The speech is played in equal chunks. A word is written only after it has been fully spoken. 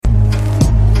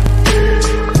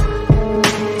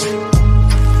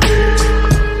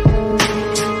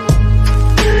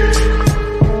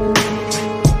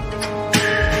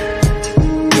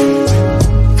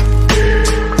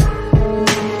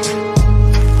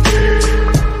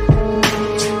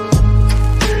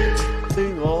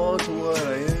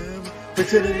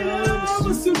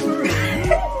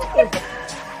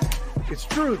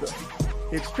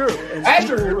true. And I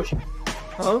actually agree with you.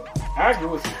 Huh? I agree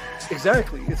with you.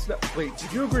 Exactly. It's not. Wait,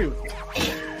 did you agree with me?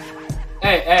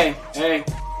 Hey.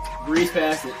 Breeze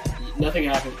past it. Nothing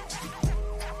happened.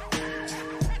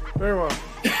 Very well.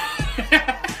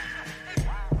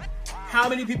 How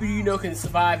many people do you know can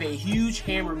survive a huge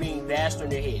hammer being bashed on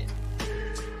their head?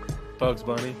 Bugs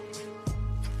Bunny.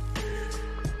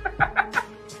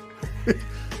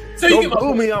 So Don't you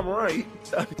boo me, I'm right.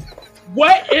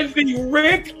 What in the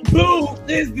Rick Boo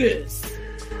is this?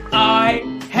 I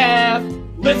have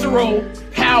literal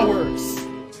powers.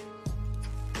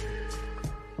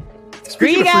 Screw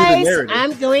you guys,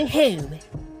 I'm going home.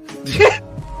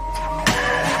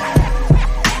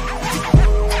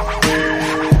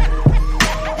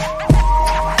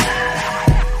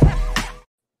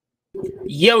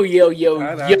 Yo.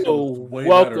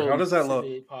 Welcome. How does that look? To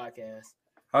the podcast.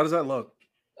 How does that look?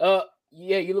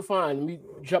 Yeah, you look fine. Let me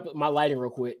drop my lighting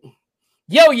real quick.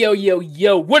 Yo.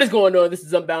 What is going on? This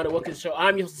is Unbounded. Welcome to the show.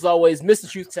 I'm your host, as always, Mr.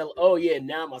 Truth Teller. Oh, yeah,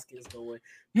 now my skin's going.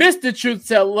 Mr. Truth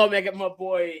Teller. I got my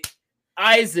boy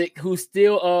Isaac, who's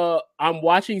still, I'm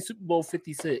watching Super Bowl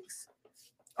 56.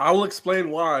 I will explain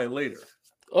why later.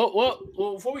 Oh, well,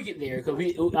 before we get there,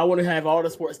 because I want to have all the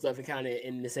sports stuff and kind of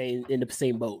in the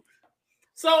same boat.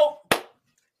 So,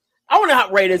 I want to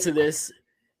hop right into this.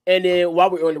 And then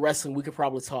while we're on the wrestling, we could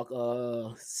probably talk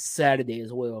Saturday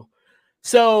as well.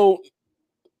 So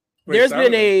there's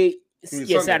Saturday? been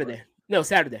a Saturday. Right? No,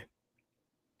 Saturday.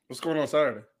 What's going on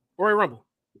Saturday? Royal Rumble.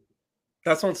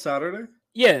 That's on Saturday?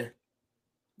 Yeah.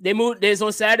 They moved it's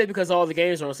on Saturday because all the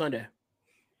games are on Sunday.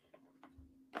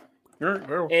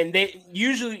 And they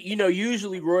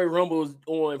usually Royal Rumble is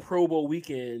on Pro Bowl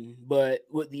weekend, but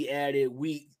with the added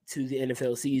week to the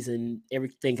NFL season,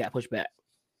 everything got pushed back.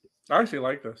 I actually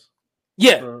like this.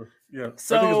 Yeah. Yeah.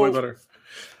 So, I think it's way better.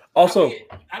 Also,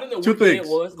 I don't know two what things. It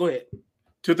was. Go ahead.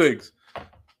 Two things.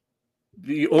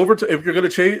 The overtime. If you're going to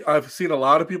change, I've seen a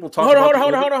lot of people talk. Hold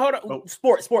on. Oh.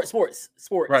 Sports.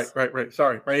 Right.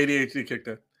 Sorry, my ADHD kicked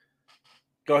in.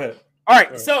 Go ahead. All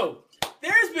right. So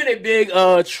there's been a big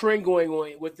trend going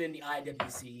on within the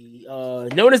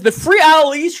IWC, known as the Free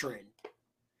Ali trend.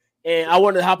 And I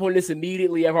want to hop on this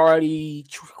immediately. I've already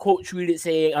quote tweeted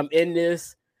saying I'm in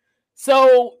this.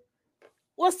 So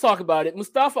let's talk about it.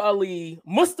 Mustafa Ali,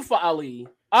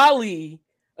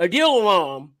 Adil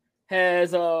Alam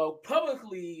has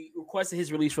publicly requested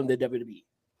his release from the WWE.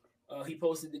 He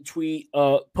posted the tweet,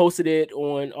 posted it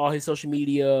on all his social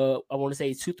media. I want to say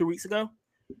 2-3 weeks ago.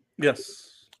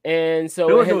 Yes. And so I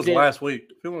feel like it was last week.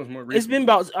 I feel like it was more recent. It's been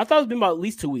about at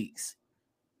least 2 weeks.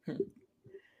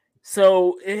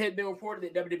 So it had been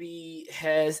reported that WWE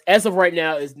has, as of right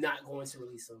now, is not going to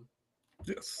release him.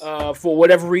 Yes. For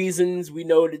whatever reasons, we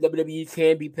know that WWE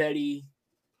can be petty.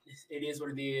 It is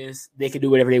what it is. They can do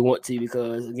whatever they want to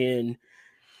because, again,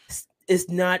 it's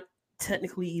not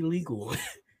technically illegal.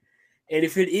 And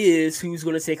if it is, who's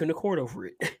going to take him to court over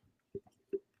it?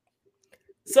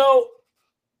 So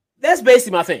that's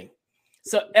basically my thing.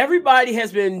 So everybody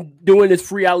has been doing this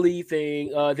Free Ali thing.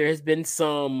 There has been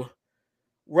some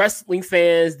wrestling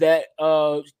fans that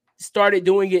started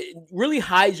doing it, really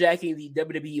hijacking the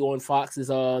WWE on Fox's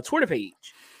Twitter page,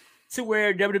 to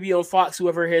where WWE on Fox,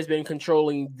 whoever has been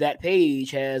controlling that page,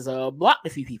 has blocked a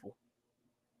few people,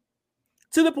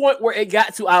 to the point where it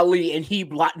got to Ali and he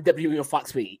blocked the WWE on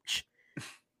Fox page.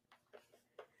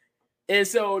 And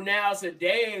so now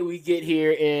today we get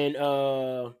here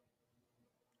and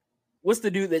what's the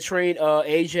dude that trained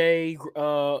AJ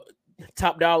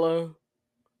Top Dollar?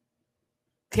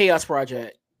 Chaos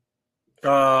Project.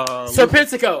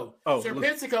 Serpentico.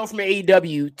 Serpentico from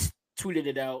AEW tweeted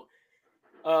it out.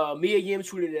 Mia Yim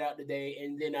tweeted it out today,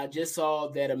 and then I just saw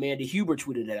that Amanda Huber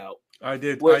tweeted it out. I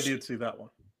did see that one.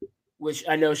 Which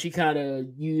I know she kind of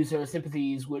used her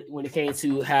sympathies when it came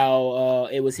to how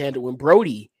it was handled when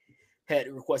Brody had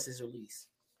requested his release.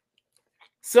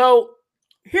 So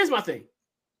here's my thing,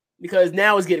 because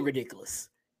now it's getting ridiculous.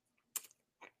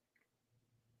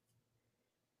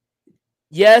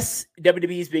 Yes,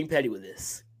 WWE is being petty with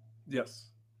this.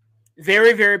 Yes.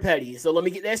 Very, very petty. So let me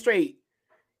get that straight.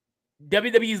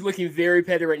 WWE is looking very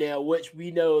petty right now, which we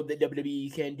know that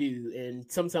WWE can do, and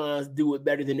sometimes do it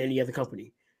better than any other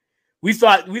company. We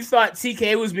thought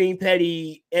TK was being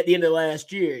petty at the end of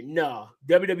last year. No,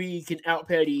 WWE can out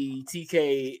petty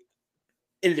TK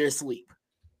in their sleep.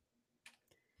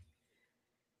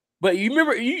 But you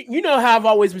remember, you know how I've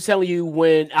always been telling you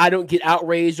when I don't get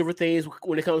outraged over things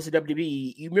when it comes to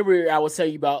WWE. You remember I was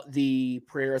telling you about the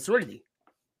prayer of serenity.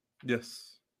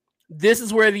 Yes. This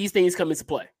is where these things come into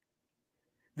play.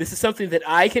 This is something that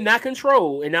I cannot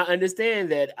control, and I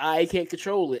understand that I can't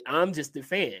control it. I'm just a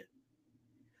fan.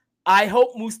 I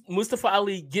hope Mustafa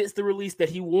Ali gets the release that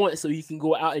he wants so he can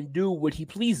go out and do what he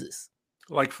pleases.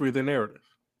 Like Free the Narrative.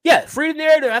 Yeah, Free the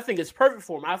Narrative, I think it's perfect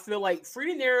for him. I feel like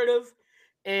Free the Narrative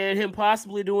and him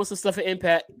possibly doing some stuff at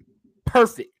Impact,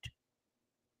 perfect.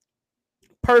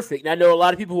 Perfect. And I know a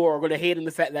lot of people who are going to hate him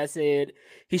the fact that I said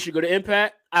he should go to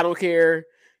Impact. I don't care.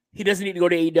 He doesn't need to go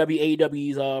to AEW.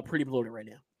 AEW is pretty bloated right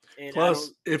now. And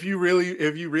plus, if you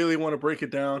really want to break it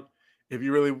down, if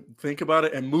you really think about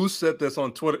it, and Moose said this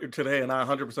on Twitter today, and I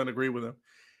 100% agree with him.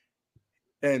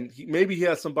 And maybe he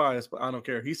has some bias, but I don't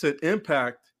care. He said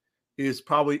Impact is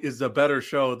the better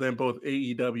show than both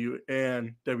AEW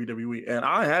and WWE, and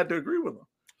I had to agree with him.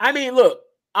 I mean, look,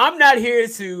 I'm not here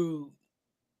to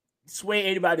sway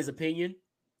anybody's opinion,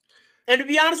 and to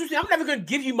be honest with you, I'm never going to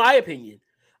give you my opinion.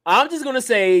 I'm just going to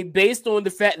say, based on the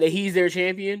fact that he's their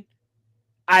champion,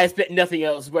 I expect nothing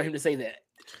else but him to say that.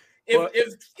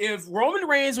 If Roman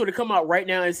Reigns were to come out right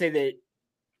now and say that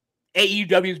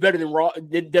AEW is better than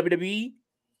WWE,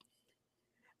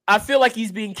 I feel like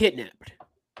he's being kidnapped.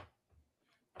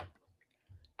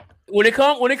 When it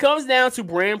comes down to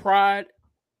brand pride,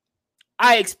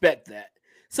 I expect that.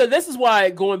 So this is why,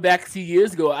 going back a few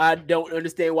years ago, I don't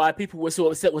understand why people were so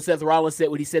upset when Seth Rollins said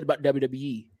what he said about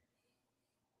WWE.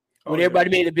 When everybody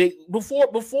made a big before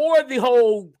the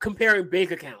whole comparing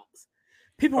bank accounts,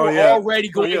 people were already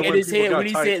going in his head when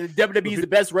he said WWE is the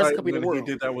best wrestling company in the world. He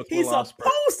did that with He's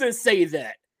supposed to say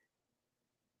that.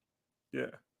 Yeah,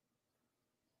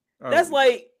 that's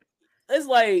like it's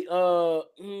like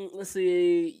let's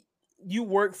see, you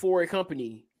work for a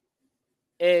company,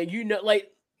 and you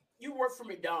work for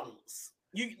McDonald's.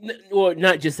 Well,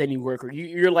 not just any worker.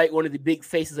 You're like one of the big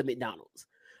faces of McDonald's.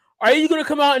 Are you going to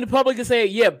come out in the public and say,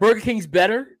 yeah, Burger King's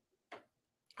better?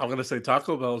 I'm going to say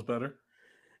Taco Bell's better,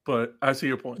 but I see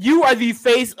your point. You are the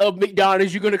face of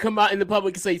McDonald's. You're going to come out in the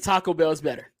public and say Taco Bell's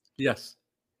better. Yes.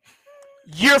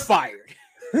 You're fired.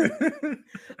 I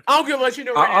don't care what you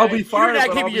know. I'll be fired. You're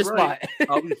not giving your spot.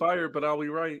 I'll be fired, but I'll be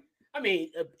right. I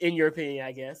mean, in your opinion,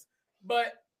 I guess.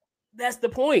 But that's the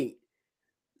point.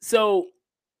 So,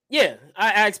 yeah,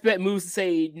 I expect Moose to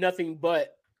say nothing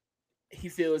but he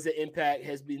feels that Impact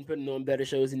has been putting on better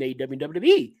shows than AEW and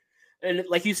WWE. And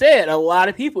like you said, a lot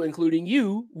of people, including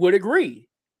you, would agree.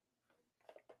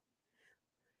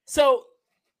 So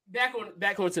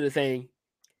back onto the thing.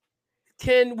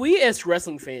 Can we as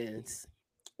wrestling fans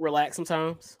relax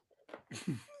sometimes?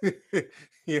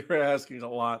 You're asking a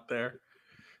lot there.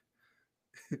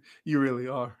 You really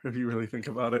are, if you really think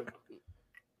about it.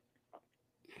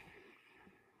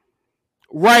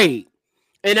 Right.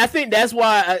 And I think that's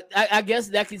why I guess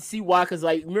that can see why, because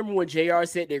like remember when JR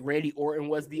said that Randy Orton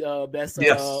was the best.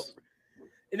 Yes.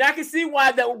 And I can see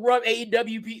why that would rub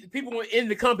AEW people in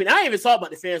the company. I ain't even talk about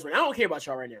the fans right now. I don't care about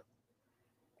y'all right now.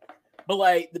 But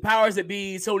like the powers that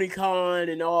be, Tony Khan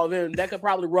and all of them, that could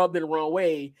probably rub them the wrong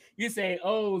way. You're saying,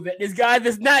 oh, that this guy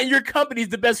that's not in your company is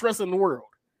the best wrestler in the world.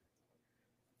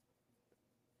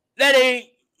 That ain't.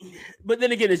 But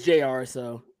then again, it's JR,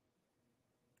 so.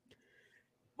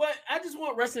 But I just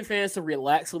want wrestling fans to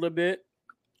relax a little bit.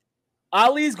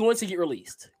 Ali's going to get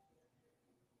released.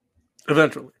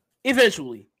 Eventually.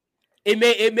 It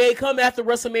may come after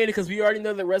WrestleMania because we already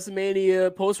know that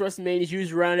WrestleMania, post-WrestleMania is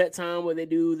usually around that time when they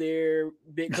do their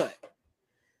big cut.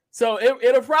 So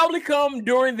it'll probably come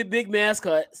during the big mass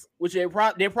cuts, which they're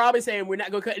probably saying we're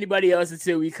not going to cut anybody else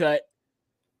until we cut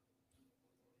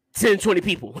 10, 20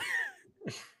 people.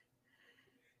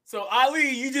 So, Ali,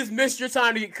 you just missed your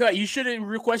time to get cut. You should have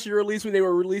requested your release when they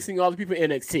were releasing all the people in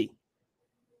NXT.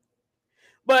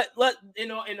 But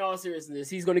in all seriousness,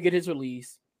 he's going to get his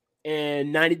release.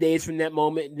 And 90 days from that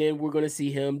moment, then we're going to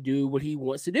see him do what he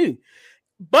wants to do.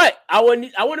 But I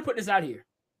want to put this out here.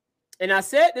 And I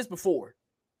said this before.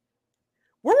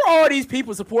 Where were all these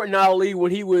people supporting Ali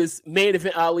when he was main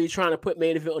event Ali trying to put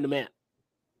main event on the map?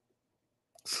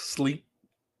 Sleep.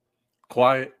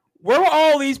 Quiet. Where were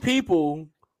all these people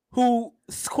who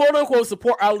quote unquote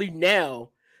support Ali now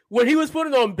when he was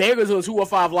putting on bangers on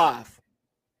 205 Live?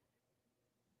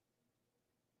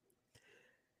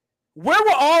 Where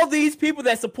will all these people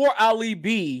that support Ali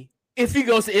be if he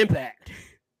goes to Impact?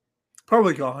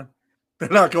 Probably gone. They're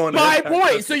not going to Impact. My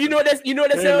point. So you know what that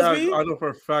tells me? I know for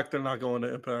a fact they're not going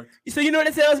to Impact. So you know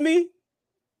what that tells me?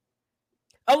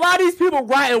 A lot of these people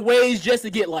riding waves just to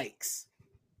get likes.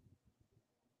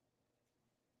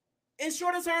 In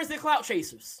shorter terms, they're clout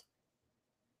chasers.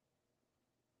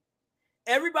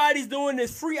 Everybody's doing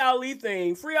this free Ali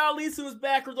thing. Free Ali to his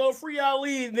backers. Oh, free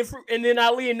Ali. And then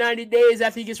Ali in 90 days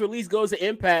after he gets released goes to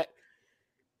Impact.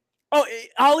 Oh,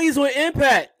 Ali's on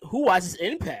Impact. Who watches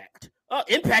Impact? Oh,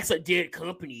 Impact's a dead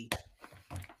company.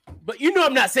 But you know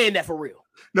I'm not saying that for real.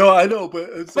 No, I know,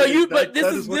 but this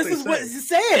is what is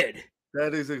said.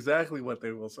 That is exactly what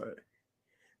they will say.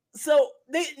 So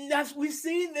we've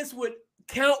seen this with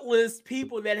countless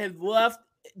people that have left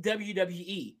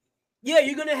WWE. Yeah,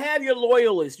 you're gonna have your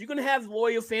loyalists. You're gonna have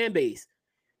loyal fan base.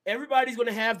 Everybody's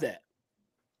gonna have that.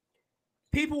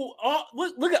 People,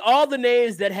 look at all the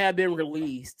names that have been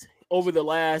released over the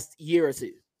last year or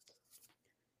two.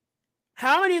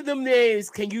 How many of them names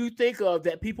can you think of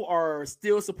that people are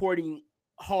still supporting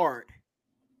hard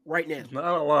right now?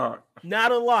 Not a lot.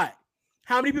 Not a lot.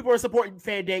 How many people are supporting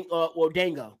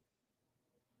Dango?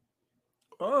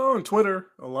 Oh, on Twitter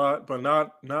a lot, but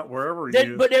not wherever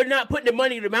But they're not putting the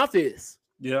money in their mouth is.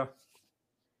 Yeah.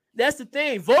 That's the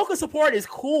thing. Vocal support is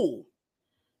cool.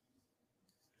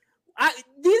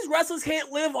 These wrestlers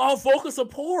can't live off vocal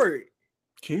support.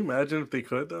 Can you imagine if they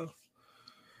could, though?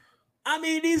 I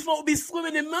mean, these folks be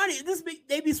swimming in money.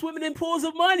 They be swimming in pools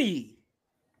of money.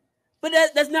 But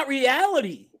that's not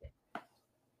reality.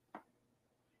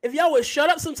 If y'all would shut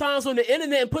up sometimes on the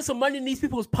internet and put some money in these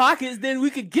people's pockets, then we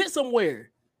could get somewhere.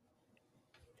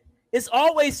 It's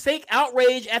always fake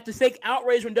outrage after fake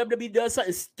outrage when WWE does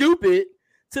something stupid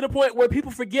to the point where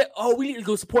people forget, oh, we need to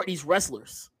go support these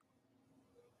wrestlers.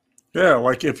 Yeah,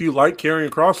 like if you like Karrion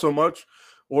Kross so much,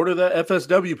 order that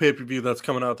FSW pay-per-view that's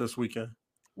coming out this weekend.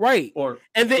 Right.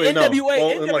 And the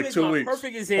NWA in like 2 weeks.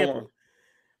 Perfect example.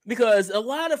 Because a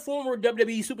lot of former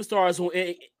WWE superstars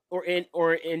or in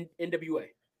NWA.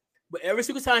 But every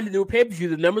single time they do a pay-per-view,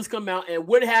 the numbers come out, and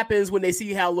what happens when they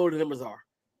see how low the numbers are?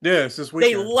 Yeah, it's this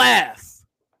weekend. They laugh.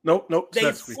 Nope.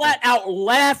 They flat out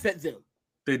laugh at them.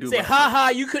 They do. Say,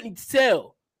 ha, you couldn't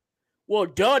sell. Well,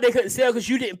 duh, they couldn't sell because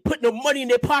you didn't put no money in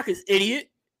their pockets, idiot.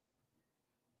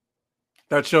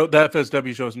 That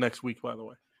FSW show is next week, by the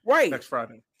way. Right. Next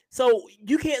Friday. So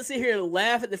you can't sit here and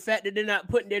laugh at the fact that they're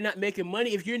not making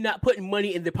money if you're not putting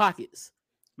money in their pockets.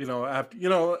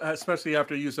 Especially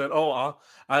after you said, "Oh,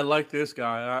 I like this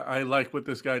guy. I like what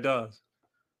this guy does,"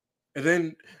 and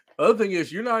then the other thing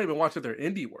is you're not even watching their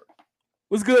indie work.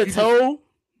 What's good, Toe?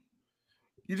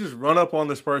 You just run up on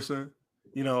this person,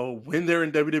 when they're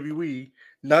in WWE,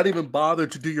 not even bother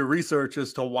to do your research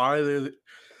as to why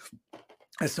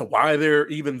they're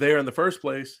even there in the first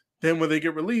place. Then when they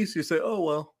get released, you say, "Oh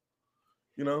well,"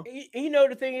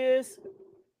 The thing is,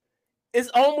 it's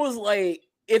almost like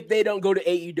if they don't go to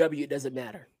AEW, it doesn't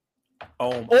matter.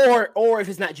 Or if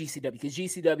it's not GCW, because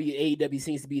GCW and AEW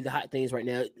seems to be the hot things right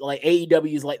now. Like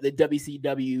AEW is like the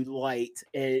WCW light,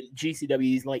 and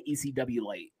GCW is like ECW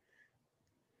light.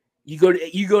 You go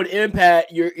to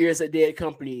Impact, it's a dead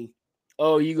company.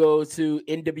 Oh, you go to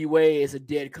NWA, it's a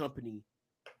dead company.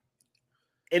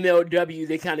 MLW,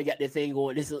 they kind of got their thing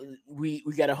going. We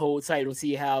got to hold tight and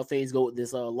see how things go with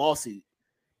this lawsuit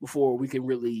before we can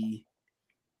really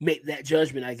make that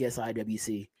judgment, I guess.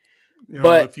 IWC,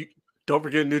 but if you don't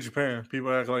forget New Japan,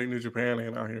 people act like New Japan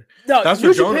ain't out here. No, that's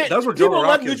what Joe. That's what people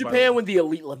love New Japan when the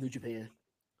Elite love New Japan.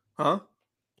 Huh?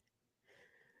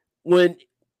 When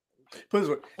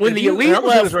the Elite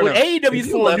left, when AEW's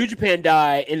formed, New Japan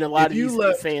died, and a lot of these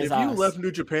fans. If you left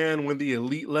New Japan when the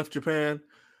Elite left Japan,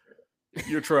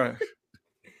 you're trash.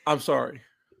 I'm sorry.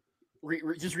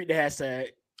 Just read the hashtag.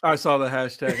 I saw the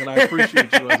hashtag, and I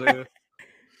appreciate you, Isaiah.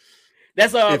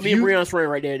 That's me and Breon's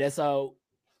friend right there. That's the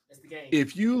game.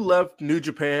 If you left New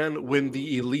Japan when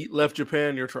the Elite left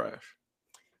Japan, you're trash.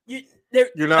 You're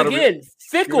not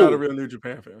fickle. You're not a real New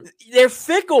Japan fan. They're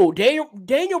fickle.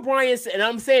 Daniel Bryan said, and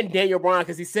I'm saying Daniel Bryan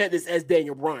because he said this as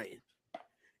Daniel Bryan.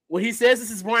 When he says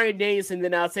this is Bryan Danielson,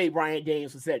 then I'll say Bryan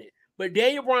Danielson said it. But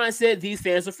Daniel Bryan said these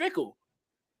fans are fickle.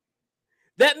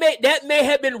 That may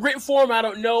have been written for him. I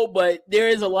don't know, but there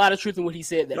is a lot of truth in what he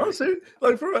said.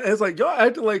 It's like y'all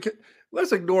acting like.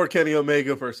 Let's ignore Kenny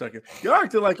Omega for a second. Y'all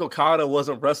acting like Okada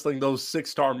wasn't wrestling those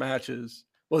 6-star matches.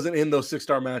 Wasn't in those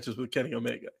 6-star matches with Kenny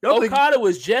Omega. Okada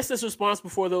was just as responsible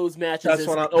for those matches.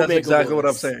 That's exactly what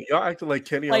I'm saying. Y'all acting like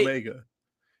Kenny Omega.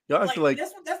 Y'all acting like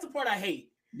that's the part I hate.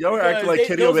 Y'all are acting like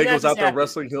Kenny Omega was out there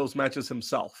wrestling those matches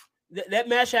himself. That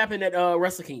match happened at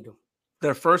Wrestle Kingdom.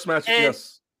 Their first match,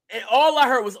 yes. And all I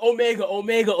heard was Omega. I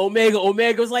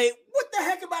was like, what the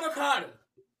heck about Okada?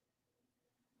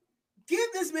 Give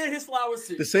this man his flowers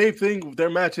too. The same thing with their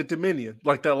match at Dominion.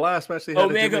 Like that last match they had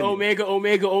Omega.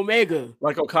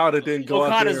 Like Okada didn't go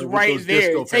Okada's out there right with those there.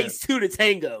 disco It takes pants. two to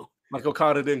tango. Like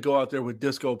Okada didn't go out there with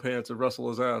disco pants and wrestle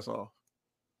his ass off.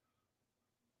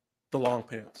 The long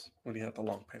pants. When he had the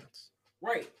long pants.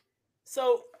 Right.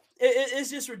 So it's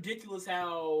just ridiculous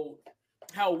how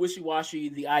wishy-washy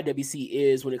the IWC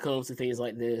is when it comes to things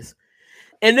like this.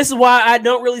 And this is why I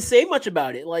don't really say much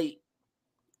about it. Like,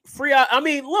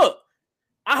 look,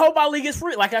 I hope Ali gets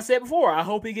free. Like I said before, I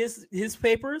hope he gets his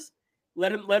papers.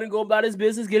 Let him go about his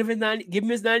business. Give him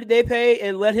his 90-day pay,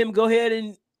 and let him go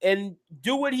ahead and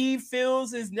do what he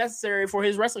feels is necessary for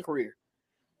his wrestling career.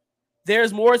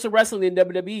 There's more to wrestling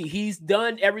than WWE. He's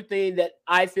done everything that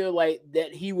I feel like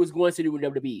that he was going to do in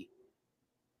WWE.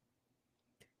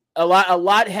 A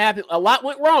lot happened. A lot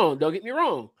went wrong. Don't get me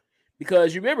wrong,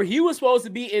 because you remember he was supposed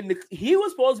to be in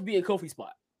Kofi's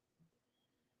spot,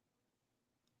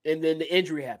 and then the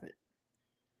injury happened.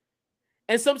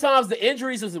 And sometimes the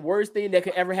injuries is the worst thing that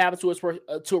could ever happen to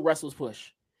a wrestler's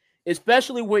push,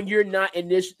 especially when you're not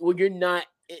an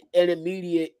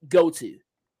immediate go-to.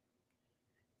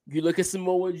 You look at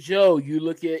Samoa Joe, you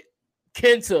look at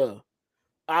Kenta,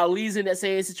 Ali's in that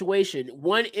same situation.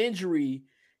 One injury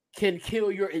can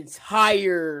kill your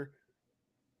entire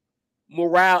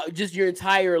morale, just your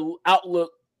entire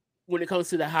outlook when it comes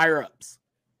to the higher ups.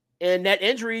 And that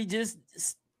injury just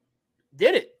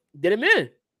did him in.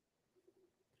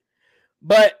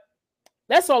 But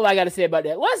that's all I got to say about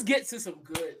that. Let's get to some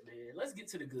good, man. Let's get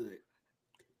to the good.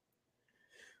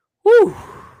 Whew.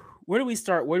 Where do we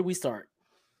start? What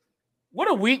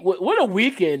a week! What a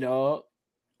weekend, dog!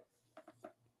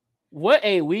 What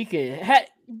a weekend!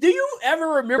 Do you ever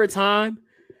remember a time,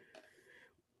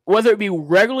 whether it be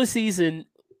regular season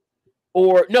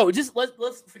or no, just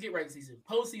let's forget regular season,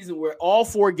 postseason, where all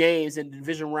 4 games in the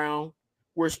division round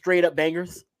were straight up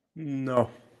bangers? No.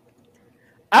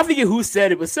 I forget who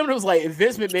said it, but somebody was like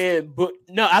Vince McMahon. But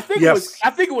no, I think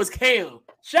it was Cam.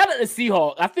 Shout out to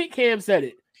Seahawk. I think Cam said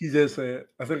it. He did say it.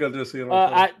 I think I did see it.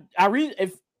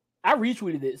 I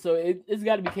retweeted it, so it's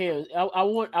got to be Cam. I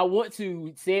want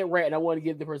to say it right, and I want to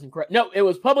give the person credit. No, it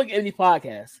was Public Enemy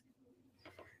Podcast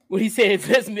when he said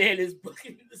Vince McMahon is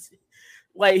booking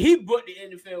like he booked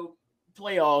the NFL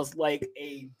playoffs like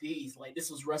a beast. Like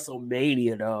this was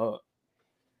WrestleMania, dog.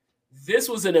 This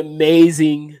was an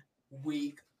amazing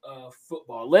week of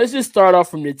football. Let's just start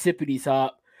off from the tippity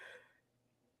top.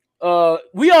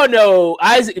 We all know,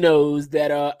 Isaac knows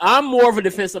that I'm more of a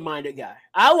defensive-minded guy.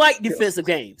 I like defensive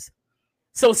games.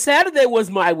 So Saturday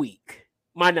was my week,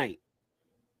 my night.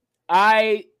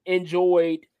 I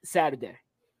enjoyed Saturday.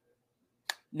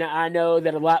 Now, I know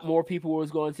that a lot more people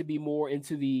was going to be more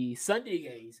into the Sunday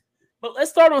games, but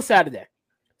let's start on Saturday.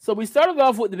 So we started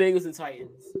off with the Bengals and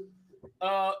Titans.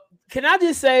 Can I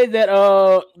just say that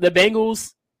the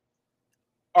Bengals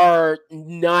are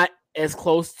not as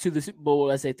close to the Super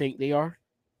Bowl as they think they are?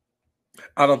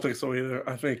 I don't think so either.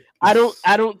 I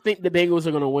don't think the Bengals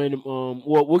are going to win.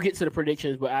 Well, we'll get to the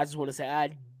predictions, but I just want to say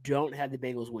I don't have the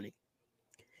Bengals winning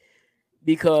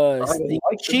because the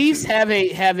Chiefs have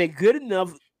a good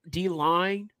enough D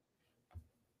line,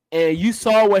 and you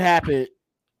saw what happened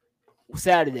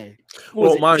Saturday.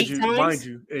 Well, mind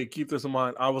you, hey, keep this in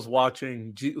mind. I was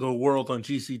watching the World on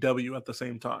GCW at the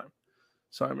same time,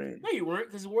 so I mean, no, you weren't,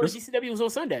 because the World GCW was on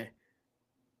Sunday.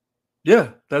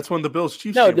 Yeah, that's when the Bills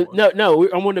Chiefs. No,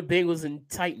 I'm on the Bengals and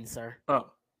Titans, sir.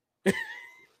 Oh,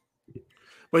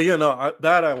 but yeah, no,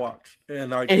 I watched,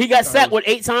 and he got sacked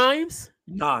 8 times?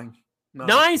 9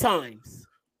 times,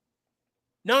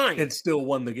 9, and still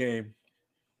won the game.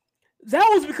 That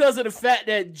was because of the fact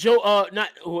that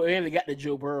we haven't got to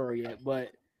Joe Burrow yet,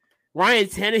 but Ryan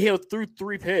Tannehill threw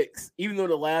 3 picks, even though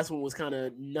the last one was kind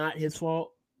of not his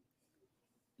fault.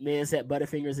 Man set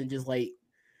butterfingers and just like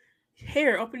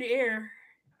hair up in the air.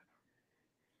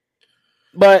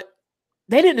 But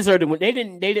they didn't deserve to win. They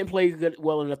didn't play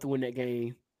well enough to win that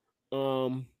game.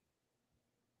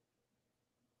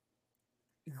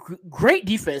 Great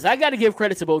defense. I got to give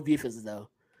credit to both defenses, though.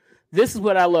 This is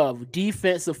what I love,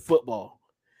 defensive football,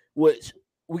 which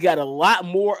we got a lot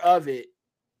more of it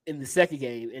in the second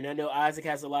game. And I know Isaac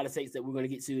has a lot of takes that we're going to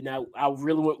get to. Now,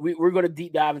 we're going to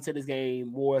deep dive into this game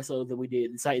more so than we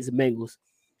did the Titans and Bengals.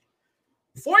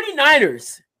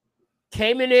 49ers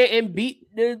came in there and beat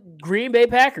the Green Bay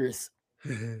Packers.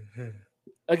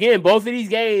 Again, both of these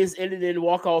games ended in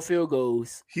walk-off field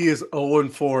goals. He is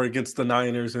 0-4 against the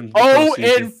Niners.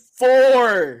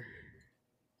 0-4.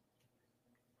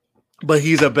 But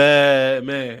he's a bad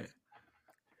man.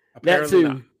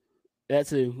 Apparently that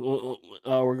too.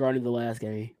 Regarding the last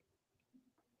game.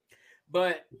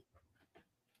 But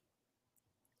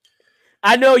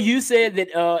I know you said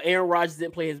that Aaron Rodgers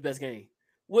didn't play his best game,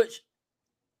 which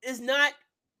is not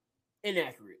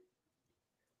inaccurate.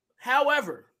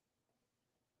 However,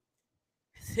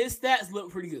 his stats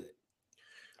look pretty good.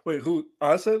 Wait, who?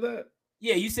 I said that?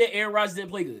 Yeah, you said Aaron Rodgers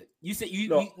didn't play good. You said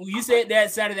you said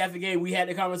that Saturday after the game. We had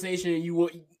the conversation, and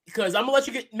because I'm gonna let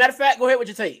you get. Matter of fact, go ahead with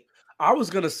your take. I was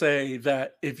gonna say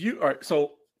that if you are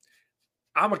so,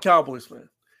 I'm a Cowboys fan,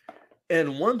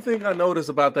 And one thing I noticed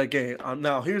about that game,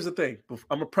 now here's the thing. I'm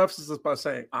going to preface this by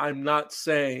saying I'm not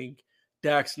saying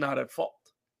Dak's not at fault.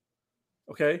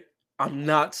 Okay? I'm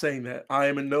not saying that. I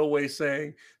am in no way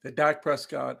saying that Dak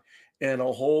Prescott and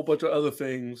a whole bunch of other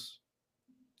things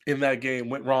in that game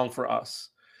went wrong for us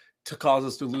to cause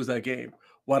us to lose that game.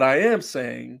 What I am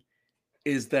saying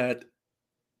is that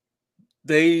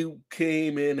they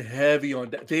came in heavy on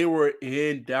Dak. They were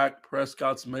in Dak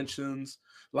Prescott's mentions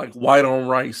like white on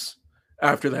rice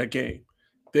after that game.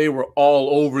 They were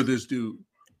all over this dude,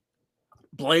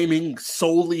 blaming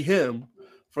solely him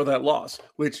for that loss,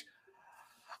 which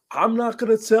I'm not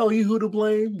going to tell you who to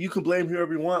blame. You can blame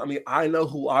whoever you want. I mean, I know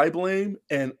who I blame,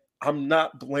 and I'm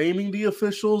not blaming the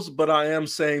officials, but I am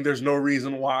saying there's no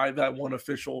reason why that one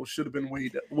official should have been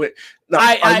weighed. Now,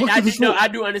 I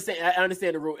do understand. I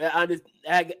understand the rule.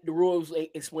 The rules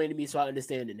explained to me, so I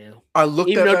understand it now. I looked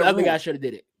Even at though that the other rule. guy should have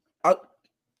did it.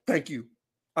 Thank you.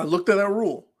 I looked at that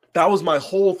rule. That was my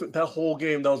whole that whole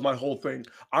game. That was my whole thing.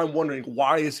 I'm wondering,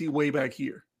 why is he way back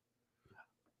here?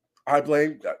 I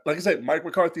blame, like I said, Mike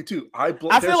McCarthy too. I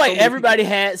feel like everybody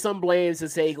had some blame to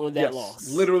take on that loss.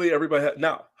 Literally everybody had.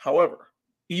 Now, however,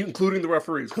 including the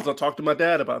referees, because I talked to my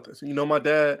dad about this. And you know, my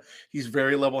dad, he's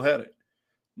very level-headed.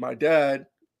 My dad,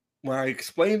 when I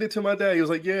explained it to my dad, he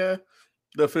was like, yeah,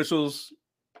 the officials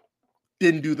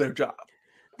didn't do their job.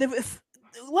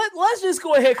 Let's just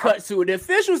go ahead and cut to it. The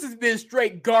officials has been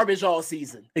straight garbage all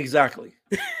season. Exactly.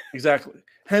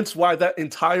 Hence why that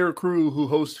entire crew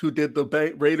who did the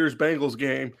Raiders Bengals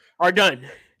game are done.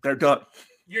 They're done.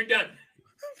 You're done.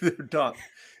 They're done.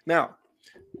 Now,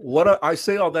 I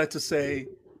say all that to say,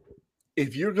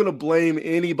 if you're going to blame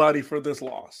anybody for this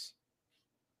loss,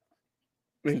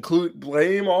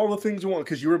 blame all the things you want,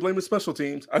 because you were blaming special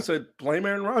teams. I said blame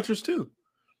Aaron Rodgers too.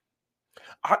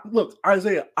 Look,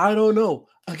 Isaiah, I don't know.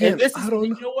 Again, I don't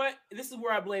know. You know what? This is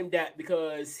where I blame Dak,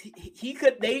 because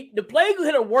the play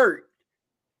could have worked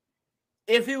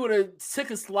if he would have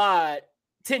took a slide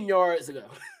 10 yards ago.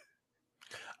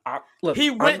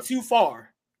 He went too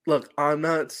far. Look, I'm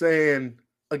not saying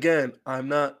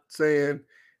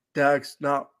Dak's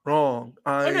not wrong.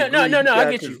 No,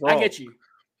 I get you.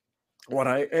 What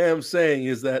I am saying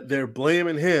is that they're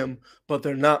blaming him, but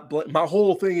they're not. My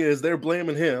whole thing is they're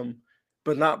blaming him,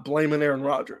 but not blaming Aaron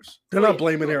Rodgers. They're not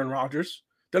blaming Aaron Rodgers.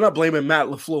 They're not blaming Matt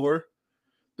LaFleur.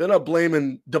 They're not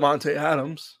blaming Davante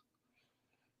Adams.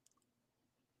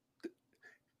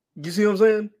 You see what I'm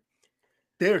saying?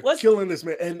 They're killing this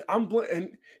man, and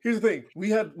and here's the thing: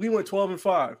 we went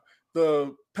 12-5.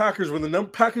 The Packers were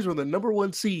the number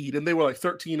one seed, and they were like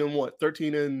 13 and what?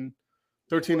 13 and.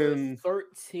 Hold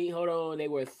on, they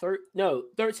were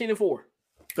 13-4.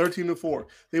 13-4.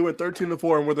 They went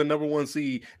 13-4 and were the number one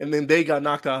seed, and then they got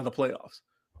knocked out of the playoffs.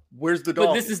 Where's the dog?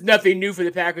 But this is nothing new for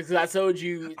the Packers, because I told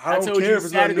you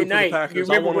Saturday night. You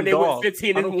remember when they went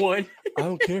 15-1? I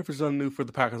don't care if it's something new for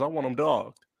the Packers. I want them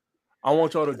dogged. I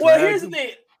want y'all to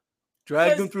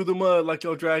drag them through the mud like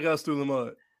y'all drag us through the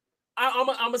mud. I'm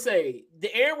gonna say,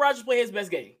 did Aaron Rodgers play his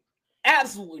best game?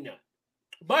 Absolutely not.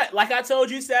 But like I told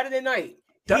you Saturday night,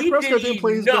 Dak Prescott didn't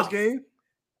play his best game.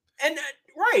 And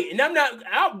right, and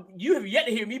you have yet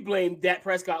to hear me blame Dak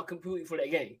Prescott completely for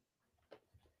that game.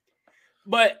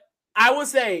 But I would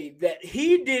say that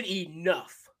he did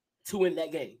enough to win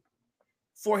that game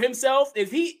for himself.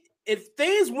 If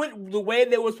things went the way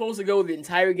they were supposed to go the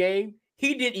entire game,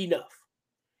 he did enough.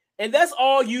 And that's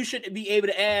all you should be able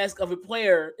to ask of a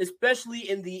player, especially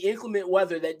in the inclement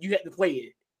weather that you had to play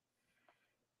in.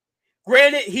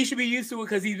 Granted, he should be used to it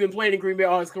because he's been playing in Green Bay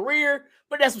all his career,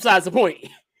 but that's besides the point.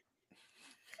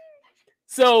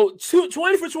 So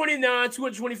 20 for 29,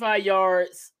 225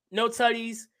 yards, no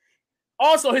tutties.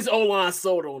 Also, his O-line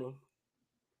sold on him.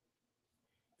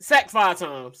 Sacked 5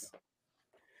 times.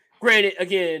 Granted,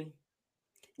 again,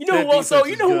 you know who else sold on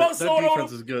him? You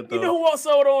know who else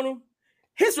sold on him?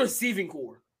 His receiving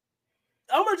core.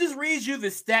 I'm going to just read you the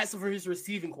stats for his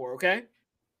receiving core, okay?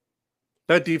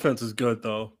 That defense is good,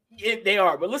 though. They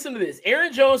are, but listen to this.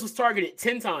 Aaron Jones was targeted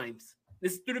 10 times.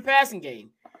 This is through the passing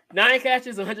game. 9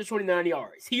 catches, 129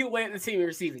 yards. He led the team in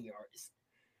receiving yards.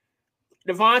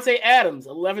 Davante Adams,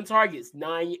 11 targets,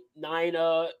 9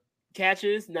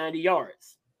 catches, 90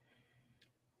 yards.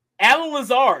 Alan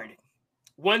Lazard,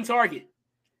 1 target,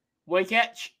 1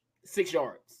 catch, 6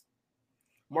 yards.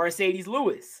 Mercedes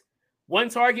Lewis, 1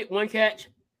 target, 1 catch,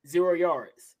 0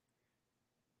 yards.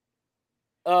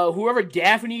 Whoever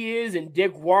Daphne is and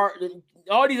Dick Ward,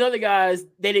 all these other guys,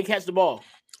 they didn't catch the ball.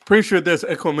 Pretty sure this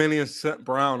Equanimeous St.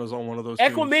 Brown is on one of those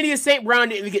teams. Equanimeous St. Brown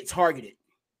didn't even get targeted.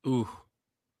 Oof.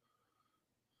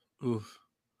 Who's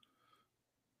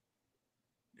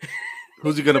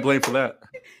he going to blame for that?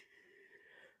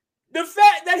 The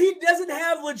fact that he doesn't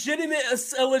have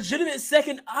a legitimate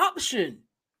second option.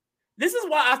 This is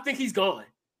why I think he's gone.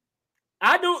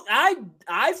 I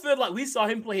feel like we saw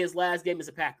him play his last game as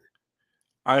a Packer.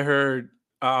 I heard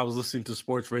I was listening to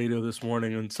sports radio this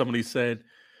morning and somebody said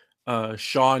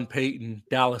Sean Payton,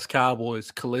 Dallas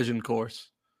Cowboys collision course.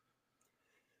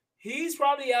 He's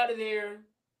probably out of there.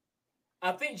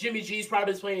 I think Jimmy G's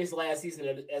probably playing his last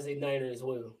season as a Niner as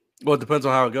well. Well, it depends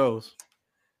on how it goes.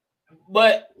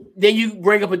 But then you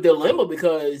bring up a dilemma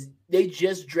because they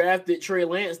just drafted Trey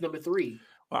Lance number 3.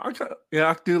 Well,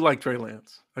 I do like Trey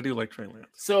Lance. I do like Trey Lance.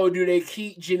 So do they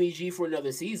keep Jimmy G for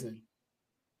another season?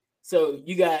 So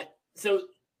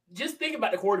just think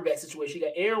about the quarterback situation. You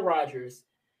got Aaron Rodgers,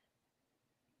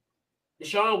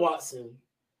 Deshaun Watson,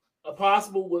 a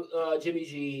possible with Jimmy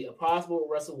G, a possible with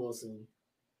Russell Wilson,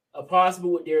 a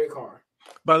possible with Derek Carr.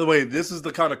 By the way, this is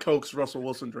the kind of Cokes Russell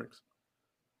Wilson drinks.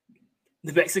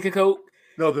 The Mexican Coke?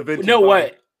 No, the vintage. No,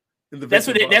 what? That's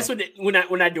what when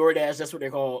I DoorDash, that's what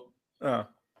they're called. Oh.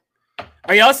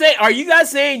 Are you guys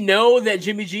saying no that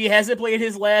Jimmy G hasn't played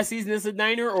his last season as a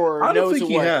Niner, or I don't no think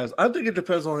he what? has. I think it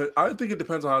depends on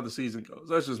how the season goes.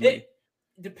 That's just me. It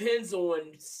depends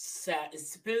on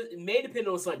it may depend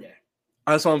on Sunday.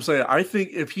 That's what I'm saying. I think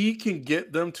if he can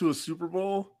get them to a Super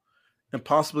Bowl and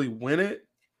possibly win it.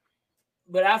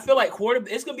 But I feel like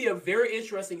it's going to be a very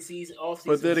interesting season off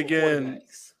season. But then again,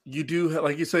 you do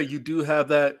like you said, you do have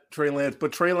that Trey Lance,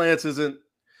 but Trey Lance isn't.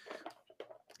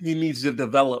 He needs to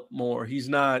develop more. He's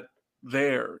not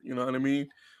there. You know what I mean?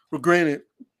 Well, granted,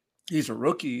 he's a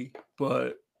rookie,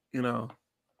 but you know,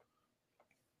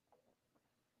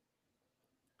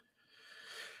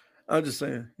 I'm just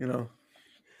saying, you know.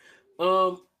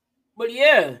 But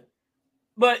yeah,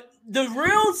 but the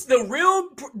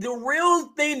real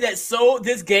thing that sold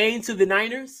this game to the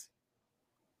Niners,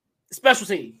 special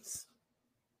teams.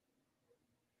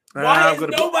 Why is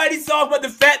nobody talking about the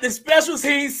fact that special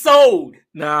teams sold?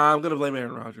 Nah, I'm gonna blame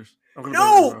Aaron Rodgers.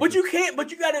 But you can't. But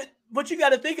you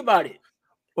gotta think about it.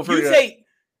 Well, there's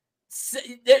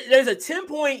a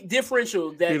 10-point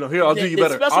differential that here. I'll do you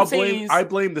better. I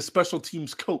blame the special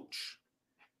teams coach.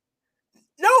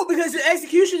 No, because the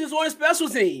execution is on special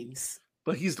teams.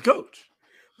 But he's the coach.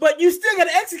 But you still got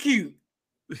to execute.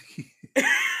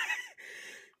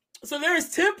 So there is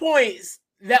 10 points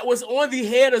that was on the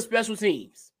head of special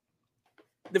teams.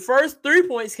 The first 3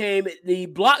 points came at the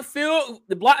block field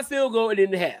goal and in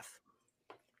the half.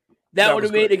 That would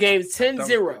have made the game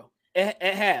 10-0 at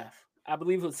half. I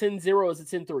believe it was 10-0 or was it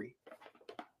 10-3?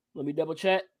 Let me double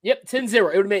check. Yep, 10-0. It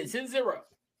would have made it 10-0.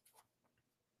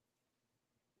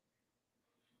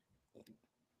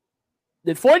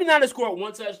 The 49ers scored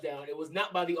 1 touchdown. It was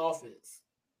not by the offense.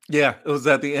 Yeah, it was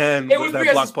at the end. It was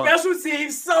because the special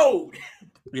teams sold.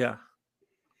 Yeah.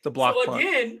 The block punt.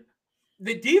 Again,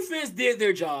 the defense did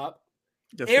their job.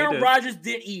 Yes, Aaron Rodgers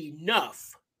did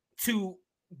enough to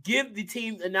give the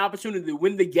team an opportunity to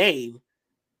win the game.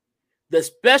 The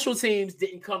special teams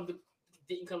didn't come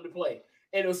to play.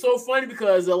 And it was so funny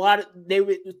because they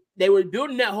were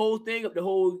building that whole thing up the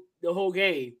whole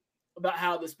game about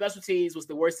how the special teams was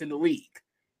the worst in the league.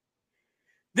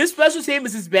 This special team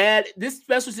is as bad.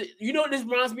 You know what this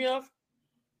reminds me of?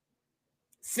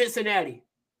 Cincinnati.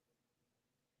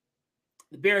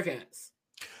 The Bearcats.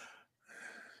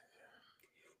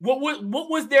 What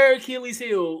was their Achilles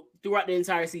heel throughout the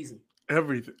entire season?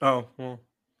 Everything. Oh, well.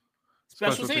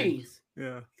 Special teams.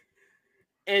 Yeah.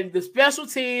 And the special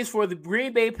teams for the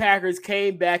Green Bay Packers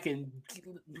came back and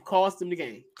cost them the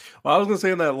game. Well, I was going to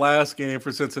say in that last game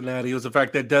for Cincinnati, it was the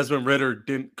fact that Desmond Ridder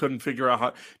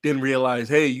didn't realize,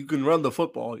 hey, you can run the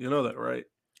football. You know that, right?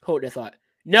 Hold that thought.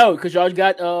 No, because y'all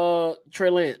got Trey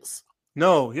Lance.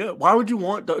 No, yeah. Why would you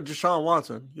want Deshaun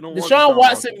Watson? You don't want Deshaun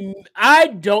Watson. I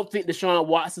don't think Deshaun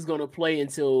Watson's going to play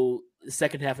until the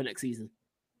second half of next season.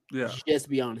 Yeah, just to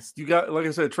be honest. You got, like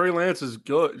I said, Trey Lance is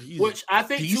good. Which I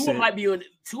think Tua might be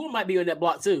on that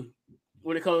block too.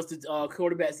 When it comes to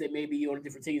quarterbacks that may be on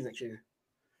different teams next year.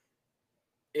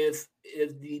 If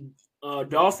the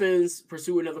Dolphins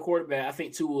pursue another quarterback, I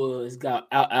think Tua has got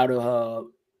out of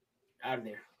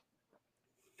there.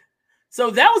 So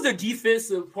that was the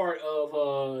defensive part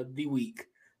of the week.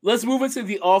 Let's move into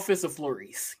the offensive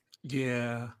flurries.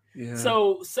 Yeah. Yeah.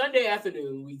 So Sunday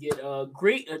afternoon, we get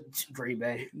Green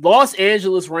Bay, Los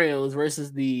Angeles Rams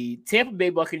versus the Tampa Bay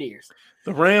Buccaneers.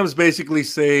 The Rams basically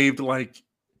saved, like,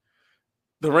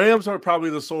 the Rams are probably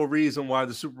the sole reason why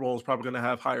the Super Bowl is probably going to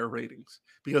have higher ratings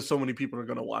because so many people are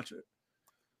going to watch it.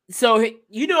 So,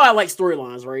 you know, I like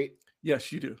storylines, right?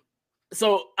 Yes, you do.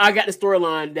 So I got the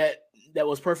storyline that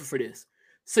was perfect for this.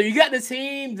 So you got the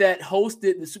team that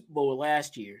hosted the Super Bowl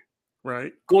last year,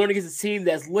 Right. going against a team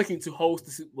that's looking to host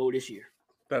the Super Bowl this year.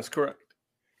 That's correct.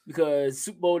 Because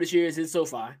Super Bowl this year is in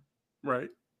SoFi. Right.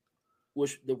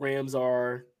 Which the Rams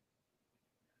are.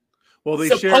 Well, they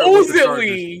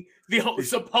supposedly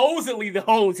the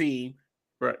home team.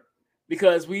 Right.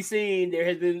 Because we've seen there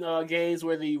has been games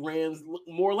where the Rams look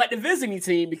more like the visiting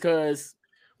team because.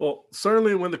 Well,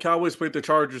 certainly when the Cowboys played the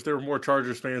Chargers, there were more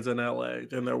Chargers fans in LA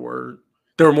than there were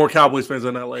more Cowboys fans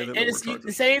in LA than there were Chargers.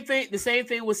 The same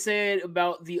thing was said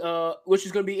about the which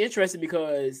is going to be interesting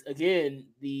because again,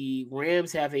 the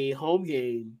Rams have a home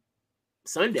game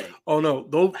Sunday. Oh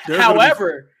no!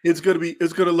 However, it's going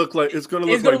to look more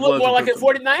like a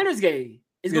 49ers game.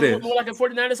 It's going to look more like a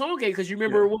 49ers home game because you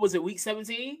remember what was it, week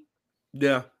 17?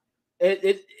 Yeah.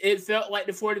 It felt like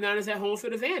the 49ers had home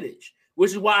field advantage,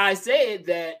 which is why I said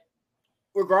that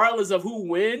regardless of who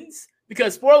wins,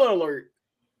 because spoiler alert,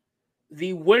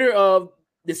 the winner of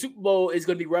the Super Bowl is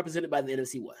going to be represented by the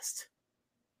NFC West,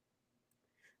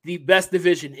 the best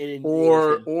division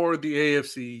or the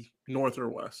AFC North or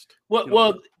West.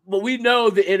 Well, we know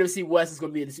the NFC West is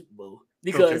going to be in the Super Bowl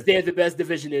because they're the best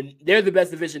division in the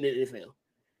NFL.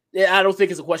 I don't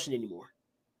think it's a question anymore.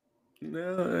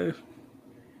 No.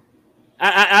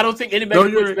 I don't think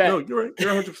anybody can push back. No, you're right.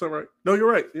 You're 100% right. No,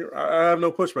 you're right. I have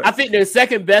no pushback. I think the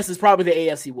second best is probably the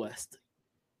AFC West.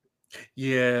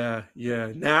 Yeah.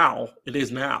 Now it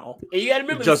is now. And you got to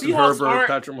remember, Justin the Seahawks Herbert,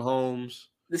 Patrick Mahomes.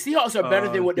 The Seahawks are better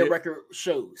than what their record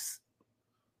shows.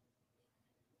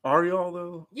 Are y'all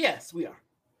though? Yes, we are.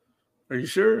 Are you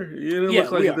sure? You didn't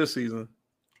look like it this season.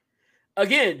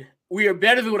 Again, we are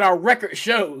better than what our record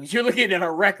shows. You're looking at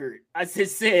our record. I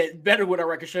just said better what our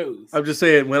record shows. I'm just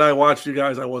saying, when I watched you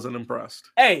guys, I wasn't impressed.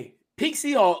 Hey, peak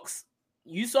Seahawks.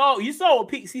 You saw what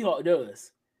peak Seahawks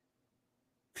does.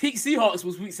 Peak Seahawks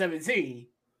was week 17.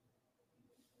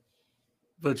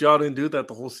 But y'all didn't do that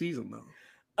the whole season, though.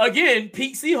 Again,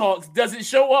 peak Seahawks doesn't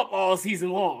show up all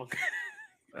season long.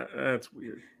 That's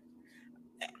weird.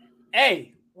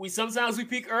 Hey, sometimes we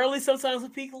peak early, sometimes we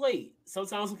peak late.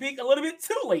 Sometimes we peak a little bit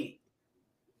too late.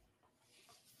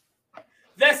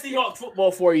 That's Seahawks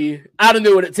football for you. I don't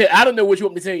know what you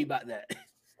want me to tell you about that.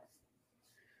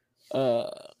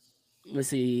 Let's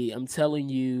see. I'm telling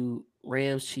you,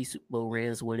 Rams, Chiefs, Super Bowl,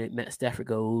 Rams win it. Matt Stafford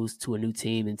goes to a new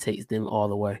team and takes them all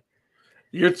the way.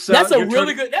 That's a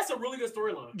really good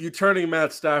storyline. You're turning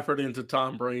Matt Stafford into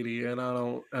Tom Brady,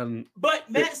 but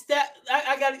Matt Stafford,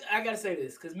 I gotta say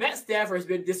this because Matt Stafford has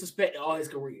been disrespected all his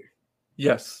career.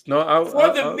 Yes,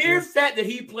 for the mere fact that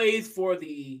he plays for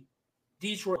the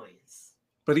Detroit Lions,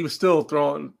 but he was still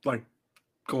going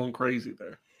crazy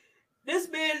there. This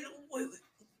man,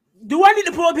 do I need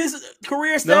to pull up his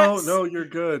career stats? No, you're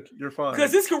good. You're fine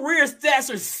because his career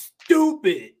stats are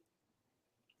stupid.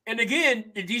 And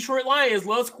again, the Detroit Lions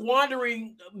love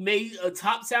squandering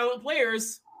top talent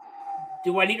players.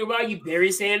 Do I need to remind you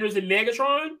Barry Sanders and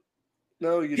Megatron?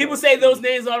 No, you People say those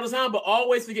names all the time, but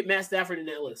always forget Matt Stafford in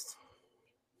that list.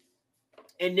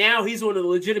 And now he's on a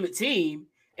legitimate team,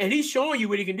 and he's showing you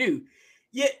what he can do.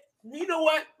 Yet, you know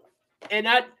what? And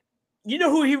you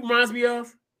know who he reminds me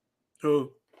of?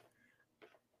 Who?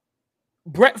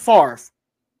 Brett Favre.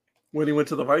 When he went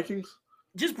to the Vikings?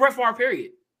 Just Brett Favre,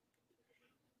 period.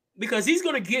 Because he's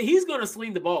gonna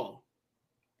sling the ball.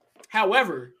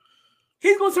 However,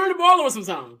 he's gonna turn the ball over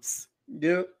sometimes.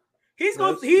 Yeah. He's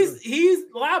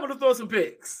liable to throw some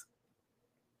picks.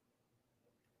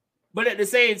 But at the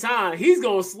same time, he's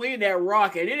gonna sling that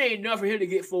rock, and it ain't enough for him to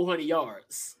get 400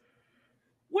 yards.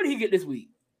 What did he get this week?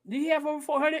 Did he have over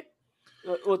 400?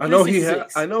 I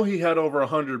know he had over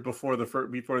 100 before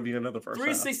the end of the first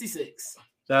 366. Half.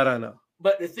 That I know.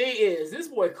 But the thing is, this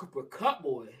boy Cooper Kupp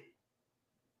boy.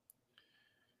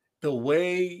 The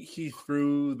way he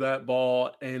threw that ball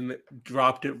and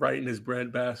dropped it right in his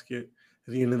breadbasket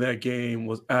at the end of that game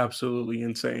was absolutely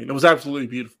insane. It was absolutely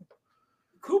beautiful.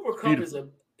 Cooper Kupp is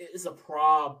a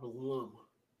problem.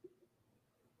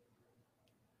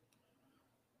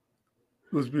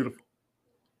 It was beautiful.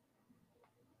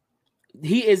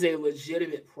 He is a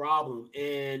legitimate problem,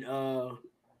 and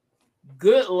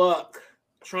good luck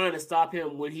trying to stop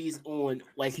him when he's on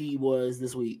like he was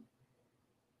this week.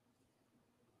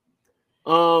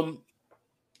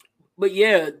 But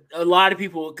yeah, a lot of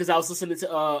people, because I was listening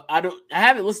to I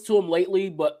haven't listened to him lately,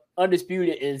 but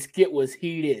Undisputed and Skip was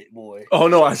heated, boy. Oh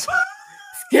no, I saw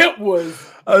Skip was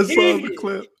I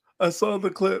saw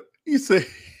the clip. He said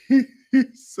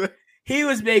he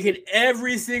was making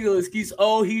every single excuse.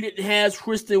 Oh, he didn't have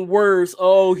Tristan Wirfs.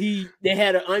 Oh, they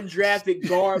had an undrafted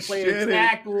guard playing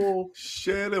tackle.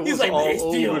 Shannon was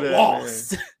all over that.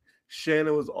 Lost. Man.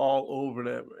 Shannon was all over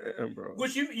that, man, bro.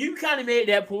 Which you kind of made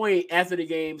that point after the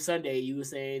game Sunday. You were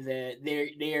saying that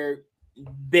they're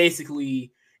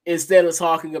basically, instead of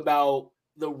talking about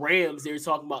the Rams, they're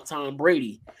talking about Tom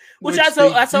Brady. Which I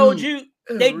told you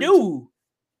they do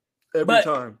every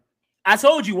time. I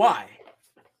told you why.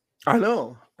 I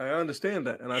know. I understand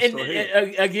that, and I still hate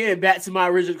it. Again, back to my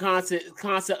original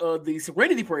concept of the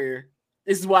Serenity Prayer.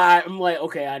 This is why I'm like,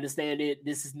 okay, I understand it.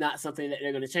 This is not something that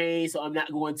they're going to change, so I'm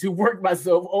not going to work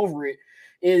myself over it.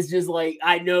 It's just like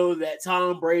I know that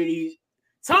Tom Brady,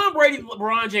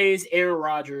 LeBron James, Aaron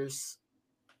Rodgers,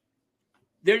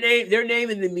 their name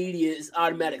in the media is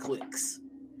automatic clicks.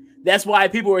 That's why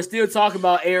people are still talking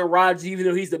about Aaron Rodgers, even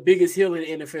though he's the biggest heel in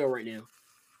the NFL right now.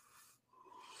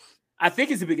 I think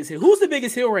he's the biggest heel. Who's the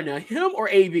biggest heel right now? Him or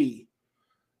AB?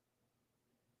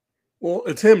 Well,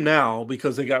 it's him now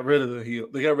because they got rid of the heel.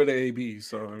 They got rid of AB.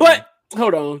 So, but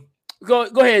hold on, go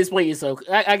ahead and explain yourself.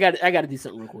 I got to do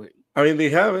something real quick. I mean, they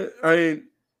haven't. I mean,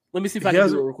 let me see if I can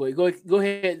do it real quick. Go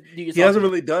ahead. Do your he hasn't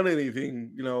really done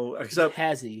anything, except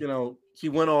has he? He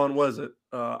went on. Was it?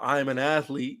 I Am an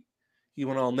Athlete. He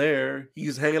went on there.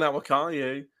 He's hanging out with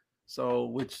Kanye. So,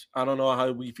 which I don't know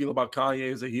how we feel about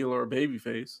Kanye as a heel or a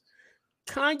babyface.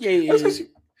 Kanye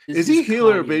is he heel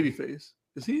or a babyface?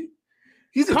 Is he?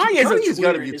 Kanye's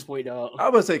got to be at this point, dog. I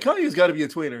would say Kanye's got to be a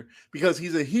tweener because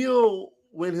he's a heel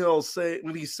when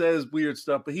he says weird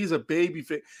stuff, but he's a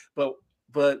babyface.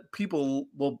 But people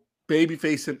will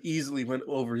babyface him easily when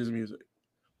over his music.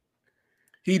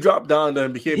 He dropped Donda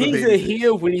and became he's a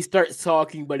heel when he starts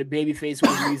talking, but a babyface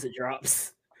when his music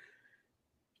drops.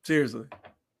 Seriously.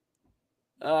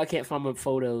 I can't find my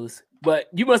photos, but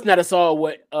you must not have saw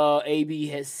what AB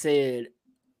has said.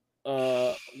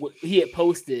 What he had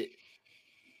posted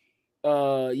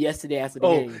yesterday after the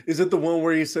game. Is it the one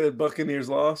where he said Buccaneers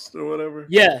lost or whatever?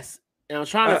 Yes, and I'm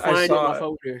trying to find it in my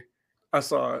folder. I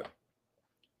saw it.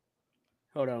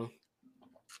 Hold on.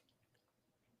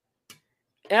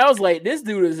 And I was like, this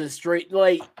dude is a straight,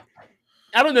 like,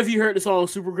 I don't know if you heard the song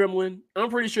Super Gremlin. I'm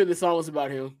pretty sure the song was about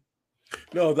him.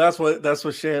 No, that's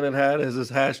what Shannon had as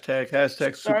his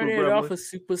hashtag Super Gremlin. Off of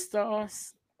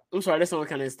Superstars. I'm sorry, that song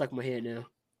kind of stuck in my head now.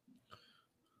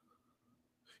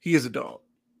 He is a dog.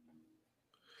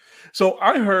 So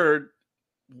I heard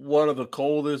one of the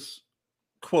coldest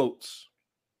quotes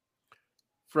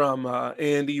from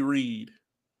Andy Reid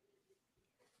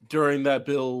during that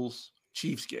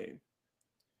Bills-Chiefs game.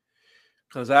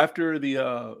 Because after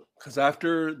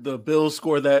the Bills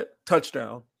scored that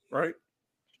touchdown, right?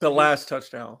 The last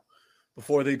touchdown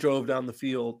before they drove down the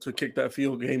field to kick that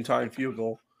game-tying field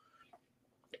goal,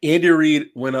 Andy Reid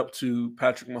went up to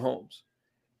Patrick Mahomes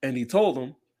and he told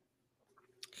him,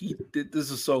 this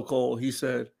is so cold. He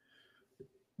said,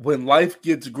 when life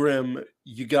gets grim,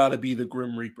 you got to be the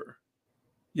Grim Reaper.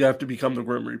 You have to become the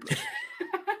Grim Reaper.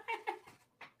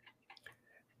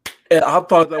 And I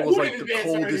thought that was like the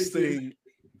coldest thing.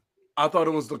 I thought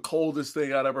it was the coldest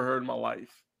thing I'd ever heard in my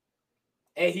life.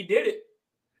 And he did it.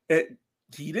 And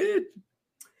he did.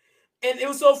 And it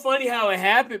was so funny how it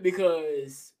happened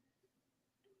because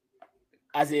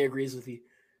Isaiah agrees with you.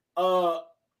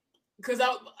 Because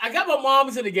I got my mom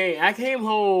into the game. I came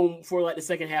home for like the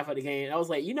second half of the game. I was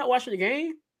like, you not watching the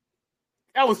game?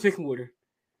 I was picking with her.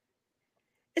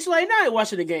 It's like, no, I ain't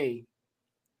watching the game.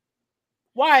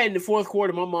 Why in the fourth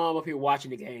quarter, my mom up here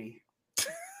watching the game?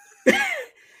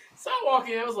 So I walk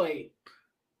in, I was like,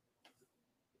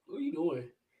 what are you doing?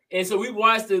 And so we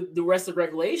watched the rest of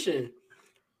regulation.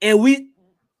 And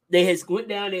they had went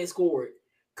down there and scored.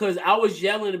 Because I was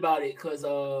yelling about it because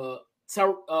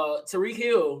Tyreek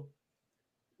Hill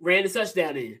ran the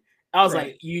touchdown in. I was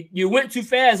like, you went too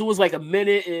fast. It was like 1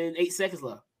 minute and 8 seconds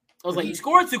left. I was like, you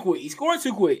scored too quick. You scored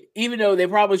too quick. Even though they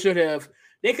probably should have,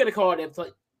 they could have called that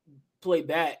play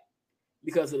back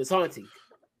because of the taunting.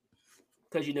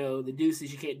 Because, the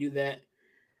deuces, you can't do that.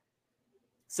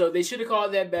 So they should have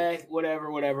called that back,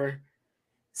 whatever.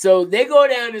 So they go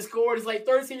down and score. It's like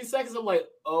 13 seconds. I'm like,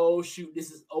 oh, shoot,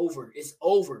 this is over. It's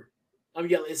over. I'm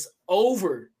yelling, it's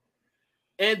over.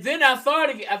 And then I thought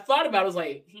about it. I was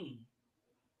like,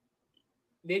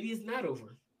 maybe it's not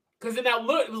over. Because then I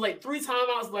looked, it was like 3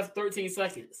 timeouts left, 13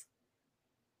 seconds.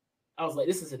 I was like,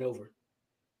 this isn't over.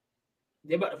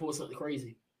 They're about to pull something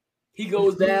crazy. He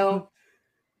goes down,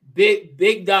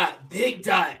 big dot.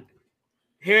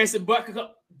 Harrison Butker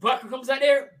comes out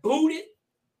there, booted.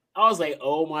 I was like,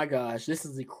 oh my gosh, this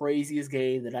is the craziest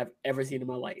game that I've ever seen in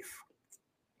my life.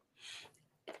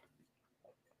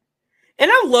 And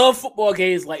I love football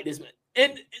games like this, man.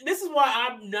 And this is why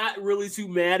I'm not really too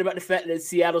mad about the fact that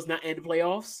Seattle's not in the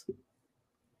playoffs.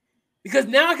 Because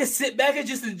now I can sit back and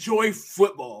just enjoy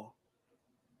football.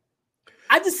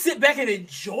 I just sit back and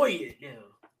enjoy it now.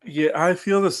 Yeah, I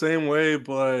feel the same way,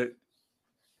 but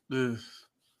that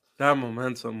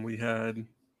momentum we had.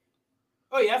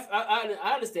 Oh yeah,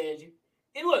 I understand you.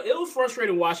 And look, it was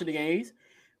frustrating watching the games,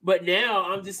 but now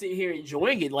I'm just sitting here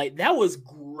enjoying it. Like that was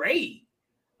great,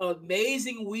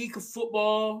 amazing week of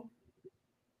football.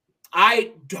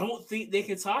 I don't think they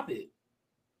can top it.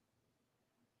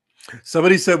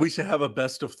 Somebody said we should have a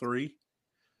best of 3.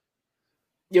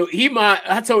 Yo, Emad,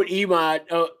 I told Emad,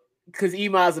 because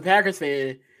Emad's a Packers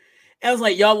fan. I was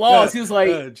like, y'all lost. He was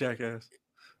like, jackass.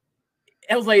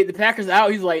 I was like, the Packers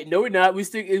out. He's like, no, we're not. We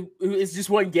still, it's just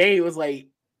one game. It was like,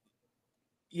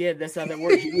 yeah, that's how that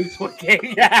works. You lose one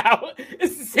game out.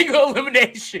 It's a single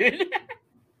elimination.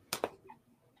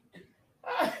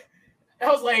 I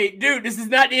was like, dude, this is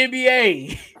not the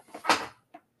NBA.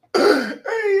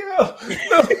 Hey, yo.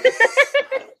 No.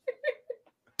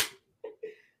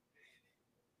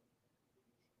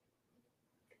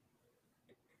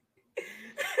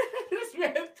 This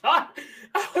man thought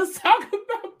I was talking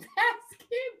about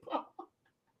basketball.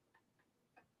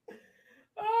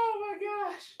 Oh my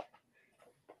gosh.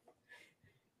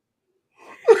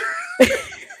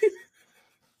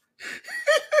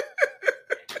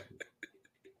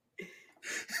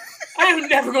 I'm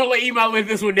never gonna let Ema live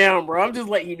this one down, bro. I'm just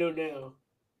letting you know now.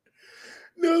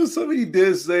 No, somebody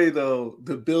did say though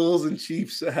the Bills and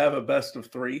Chiefs have a best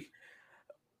of 3.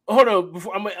 Hold on,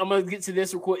 before I'm gonna get to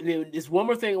this real quick. There's one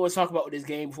more thing I want to talk about with this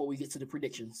game before we get to the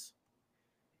predictions.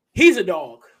 He's a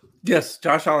dog. Yes,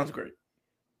 Josh Allen's great.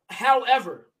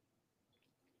 However,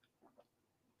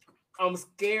 I'm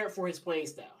scared for his playing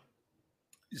style.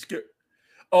 You scared?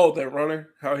 Oh, that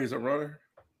runner? How he's a runner?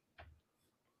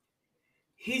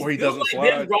 He's built like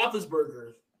Ben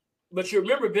Roethlisberger. But you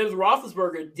remember Ben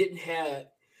Roethlisberger didn't have...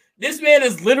 This man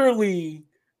is literally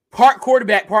part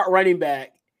quarterback, part running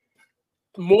back.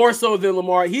 More so than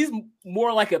Lamar. He's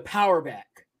more like a power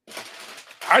back.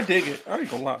 I dig it. I ain't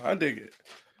gonna lie. I dig it.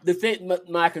 The thing,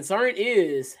 my concern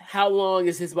is how long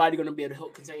is his body going to be able to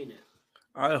help contain it?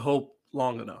 I hope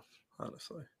long enough,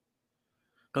 honestly.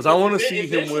 Because I want to see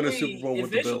him win a Super Bowl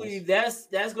with the Bills. Eventually,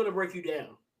 that's going to break you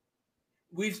down.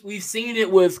 We've seen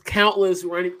it with countless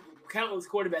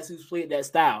quarterbacks who's played that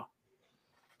style.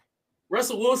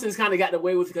 Russell Wilson's kind of gotten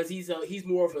away with it because he's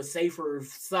more of a safer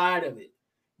side of it.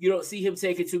 You don't see him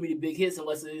taking too many big hits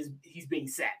unless he's being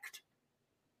sacked.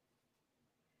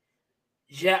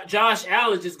 Josh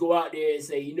Allen just go out there and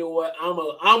say, you know what, I'm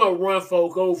a run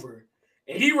folk over,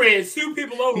 and he ran 2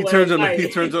 people over. He turns on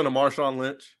Marshawn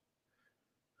Lynch.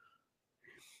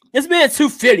 This man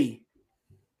 250.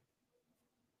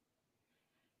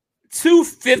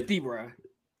 250, bro.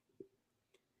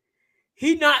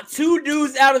 He knocked 2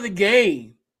 dudes out of the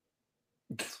game.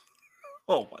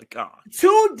 Oh my God.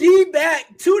 2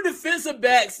 defensive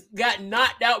backs got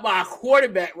knocked out by a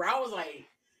quarterback. Where I was like,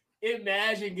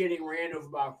 imagine getting ran over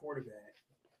by a quarterback.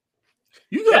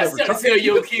 You gotta tell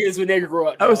your kids when they grow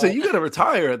up. I would say you gotta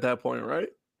retire at that point, right?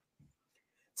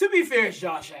 To be fair, it's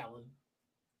Josh Allen.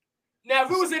 Now,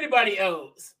 if it was anybody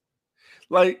else,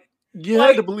 like you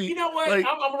had to believe. You know what? Like,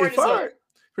 I'm gonna this up.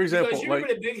 For example, because you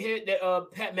remember the big hit that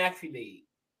Pat McAfee made.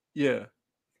 Yeah.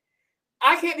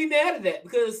 I can't be mad at that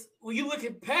because when you look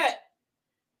at Pat,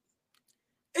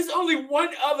 there's only one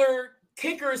other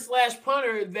kicker /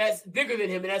 punter that's bigger than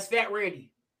him, and that's Fat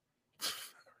Randy.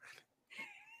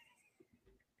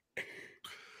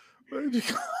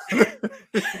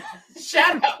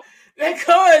 Shout out.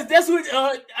 Because that's what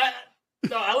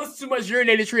I listen to much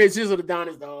urinated transitions of the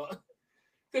Donis, dog.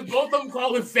 Because both of them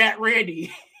call him Fat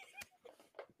Randy.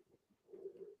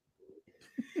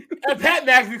 And Pat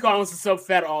McAfee calls himself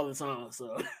fat all the time.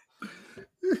 So,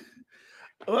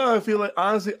 well, I feel like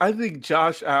honestly, I think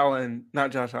Josh Norman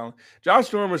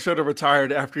should have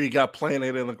retired after he got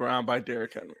planted in the ground by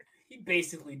Derrick Henry. He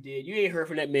basically did. You ain't heard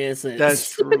from that man since.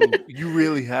 That's true. You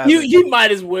really have. You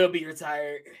might as well be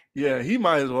retired. Yeah, he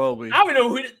might as well be. I don't know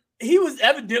who he was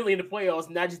evidently in the playoffs,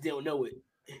 and I just didn't know it.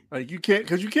 Like you can't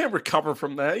recover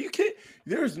from that. You can't.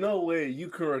 There's no way you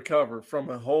can recover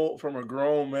from a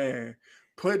grown man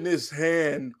putting his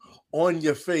hand on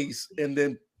your face and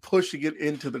then pushing it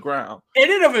into the ground. It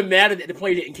didn't even matter that the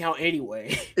play didn't count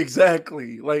anyway.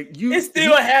 Exactly. Like it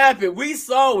still happened. We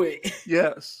saw it.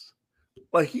 Yes.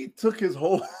 Like he took his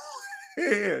whole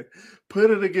hand, put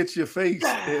it against your face,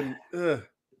 and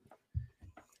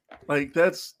like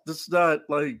that's not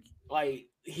like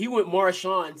he went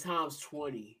Marshawn times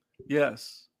 20.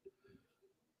 Yes.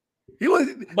 He was,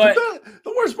 but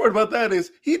the worst part about that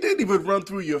is he didn't even run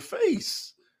through your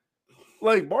face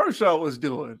like Marshawn was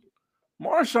doing.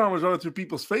 Marshawn was running through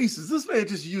people's faces. This man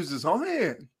just used his whole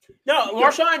hand. No,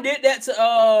 Marshawn did that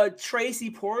to Tracy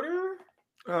Porter.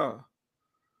 Oh.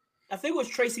 I think it was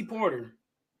Tracy Porter.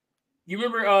 You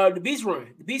remember the Beast Run,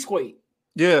 the Beast Quake?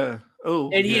 Yeah. Oh,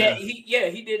 and he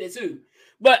did it too.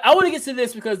 But I want to get to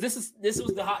this because this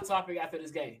was the hot topic after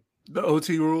this game. The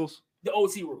OT rules. The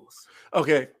OT rules.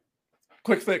 Okay.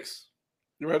 Quick fix.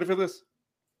 You ready for this?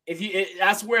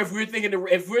 I swear, if we're thinking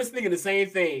the same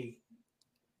thing.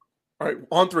 All right,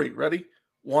 on three. Ready?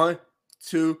 1,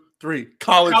 2, 3.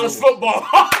 College football.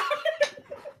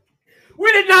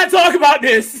 We did not talk about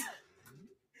this.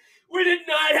 We did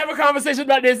not have a conversation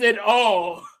about this at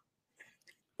all.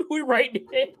 We right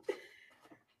there.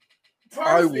 Perfect.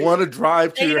 I want to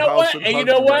drive to your house and you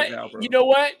know what? Right now, bro. You know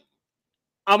what?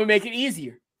 I'm gonna make it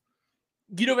easier.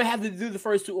 You don't even have to do the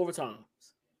first 2 overtimes.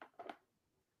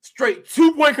 Straight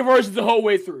 2-point conversions the whole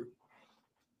way through.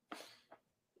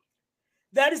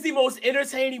 That is the most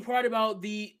entertaining part about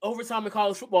the overtime in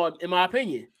college football, in my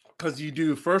opinion. Because you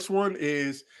do, first one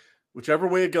is whichever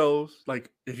way it goes.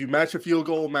 Like, if you match a field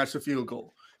goal, match the field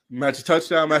goal. Match a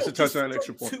touchdown, match a touchdown,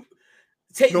 extra point.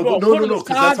 No, because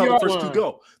that's how the first 2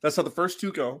 go. That's how the first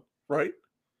 2 go, right?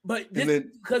 But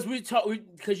because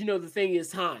because the thing is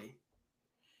time.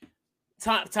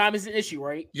 Time is an issue,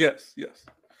 right? Yes.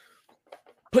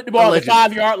 Put the ball on the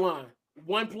 5-yard line.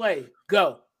 1 play,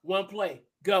 go. 1 play,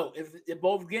 go. If they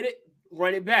both get it,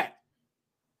 run it back.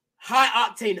 High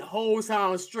octane the whole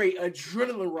time straight,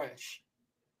 adrenaline rush.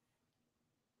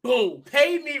 Boom.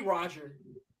 Pay me, Roger.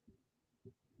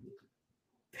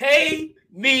 Pay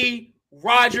me,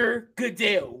 Roger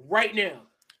Goodell, right now.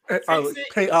 Pay us.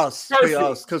 Perfect. Pay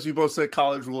us, because we both said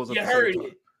college rules. You heard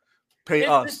it. Pay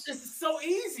us. This is so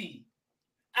easy.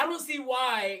 I don't see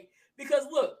why. Because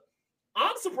look,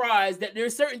 I'm surprised that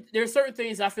there's certain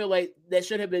things I feel like that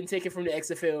should have been taken from the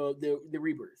XFL, the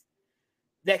rebirth.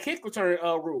 That kick return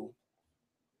rule.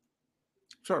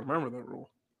 I'm trying to remember that rule.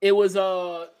 It was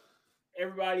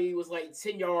everybody was like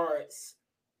 10 yards.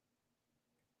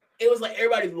 It was like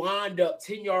everybody lined up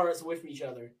 10 yards away from each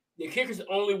other. The kicker's the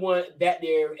only one back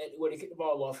there where they kick the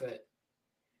ball off at.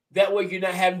 That way you're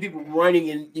not having people running,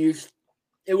 and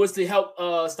it was to help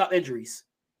stop injuries.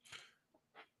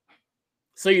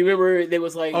 So you remember they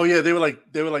was like, oh yeah, they were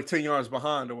like 10 yards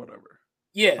behind or whatever.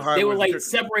 Yeah, they were like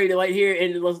separated like here,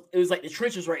 and it was like the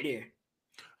trenches right there.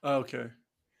 Okay.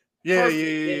 Yeah.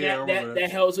 That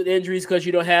helps with injuries because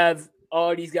you don't have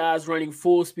all these guys running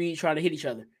full speed trying to hit each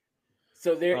other.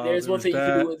 So there's one thing you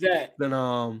can do with that.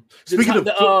 Then speaking of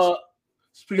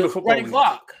football running leagues.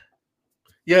 Clock.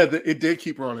 Yeah, it did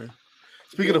keep running.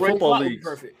 Speaking of football leagues.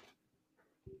 Perfect.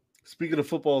 Speaking of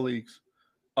football leagues,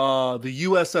 the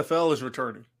USFL is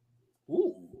returning.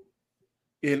 Ooh.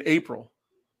 In April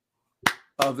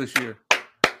of this year.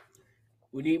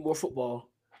 We need more football.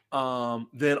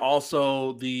 Then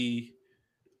also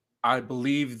I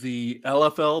believe the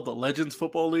LFL, the Legends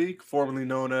Football League, formerly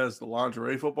known as the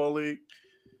Lingerie Football League,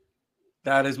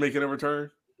 that is making a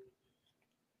return.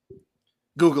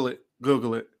 Google it.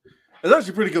 It's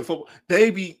actually pretty good football.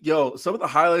 Some of the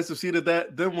highlights I've seen of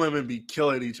that, them women be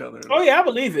killing each other. Oh yeah, I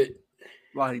believe it.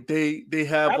 Like they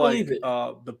have like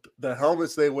the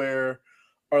helmets they wear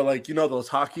are like, those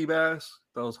hockey masks,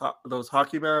 those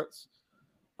hockey mats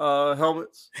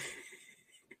helmets.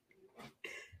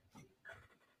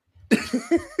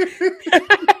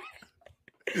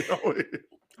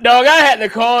 Dog, I had to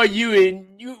call you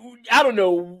and you. I don't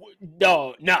know,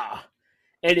 dog. Nah,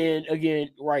 and then again,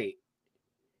 right.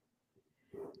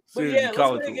 But yeah,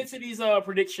 let's get to these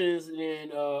predictions and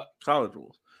then college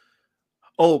rules.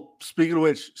 Oh, speaking of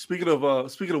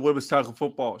women's tackle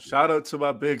football, shout out to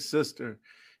my big sister.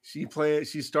 She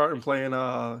plays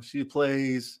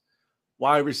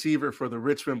wide receiver for the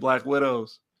Richmond Black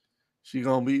Widows.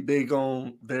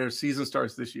 Their season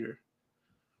starts this year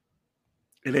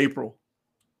in April.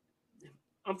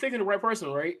 I'm thinking the right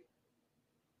person, right?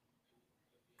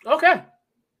 Okay.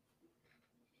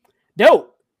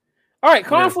 Dope. All right,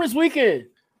 conference weekend.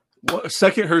 Well,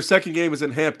 her second game is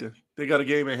in Hampton. They got a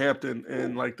game in Hampton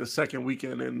in like the second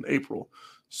weekend in April.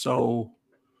 So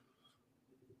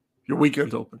your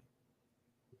weekend's open.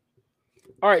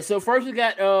 All right, so first we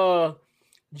got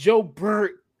Joe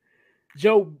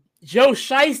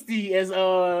Shiesty, as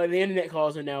the internet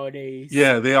calls her nowadays.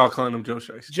 Yeah, they all calling him Joe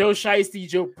Shiesty. Joe Shiesty,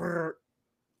 Joe Burt.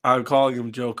 I'm calling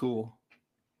him Joe Cool.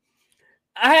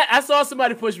 I saw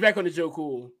somebody push back on the Joe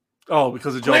Cool. Oh,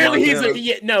 because of Joe. Clearly,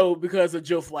 because of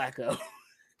Joe Flacco.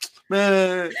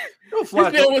 Man, Joe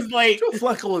Flacco Joe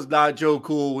Flacco was not Joe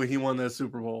Cool when he won that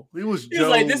Super Bowl. He was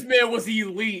like, this man was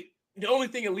elite. The only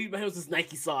thing elite about him was his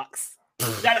Nike socks.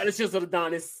 Shout out to Chisel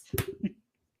Adonis.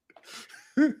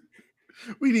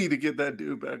 We need to get that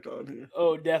dude back on here.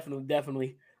 Oh,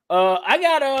 definitely. I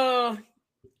got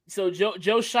so Joe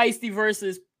Shiesty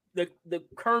versus the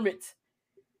Kermit.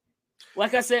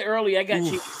 Like I said earlier, I got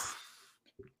Chiefs.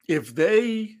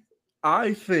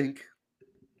 I think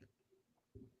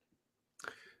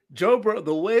Joe Burrow,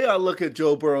 the way I look at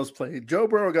Joe Burrow's play, Joe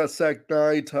Burrow got sacked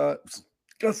 9 times.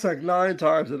 Got sacked 9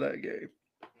 times in that game.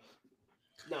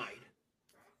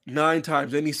 9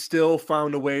 times, and he still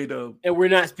found a way to. And we're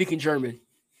not speaking German.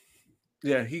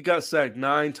 Yeah, he got sacked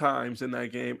 9 times in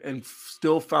that game, and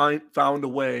still found a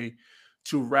way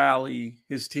to rally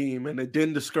his team, and it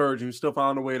didn't discourage him. He still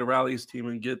found a way to rally his team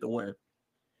and get the win.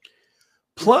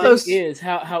 Plus, the thing is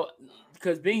how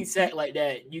because being sacked like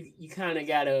that, you kind of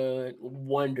gotta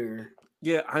wonder.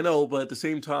 Yeah, I know, but at the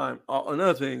same time,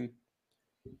 another thing,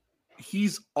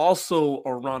 he's also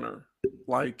a runner,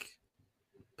 like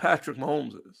Patrick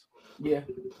Mahomes is. Yeah,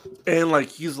 and like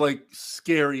he's like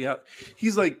scary out.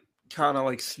 He's like kind of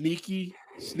like sneaky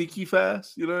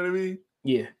fast. You know what I mean?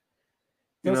 Yeah.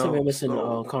 That's a missing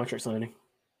contract signing.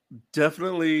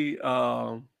 Definitely,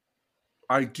 I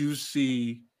do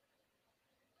see.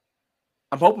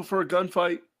 I'm hoping for a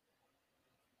gunfight,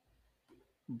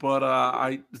 but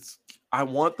I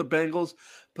want the Bengals,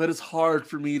 but it's hard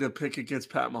for me to pick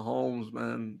against Pat Mahomes,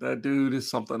 man. That dude is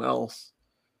something else.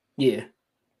 Yeah.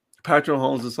 Patrick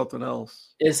Mahomes is something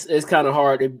else. It's kind of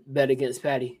hard to bet against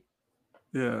Patty.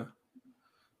 Yeah.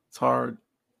 It's hard.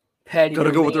 Patty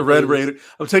gotta go with the Red Raider.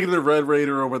 I'm taking the Red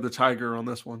Raider over the Tiger on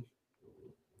this one.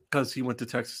 Because he went to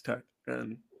Texas Tech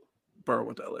and Burrow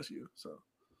went to LSU. So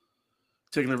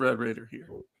taking the Red Raider here.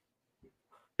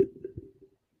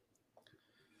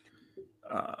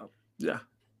 Yeah.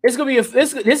 It's gonna be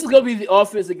this is gonna be the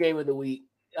offensive game of the week.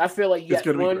 I feel like you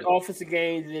got one offensive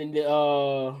game, and then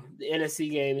the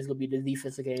NFC game is gonna be the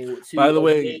defensive game. With 2 By the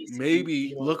way,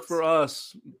 maybe look for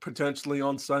us potentially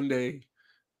on Sunday.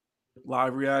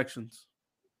 Live reactions.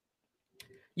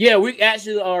 Yeah, we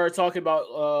actually are talking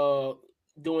about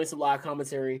doing some live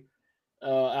commentary.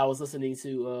 I was listening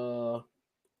to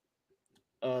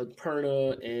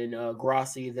Perna and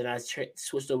Grassi. Then I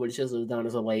switched over to Chisel down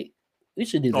as a late. We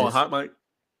should do this. Oh, hot mic?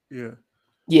 Yeah.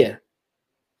 Yeah.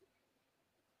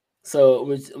 So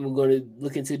I'm going to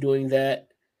look into doing that.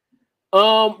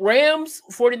 Rams,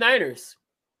 49ers.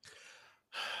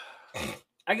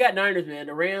 I got Niners, man.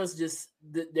 The Rams just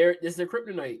it's their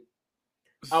kryptonite.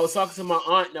 I was talking to my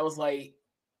aunt and I was like,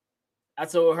 I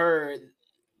told her,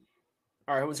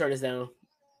 all right, I'm gonna turn this down.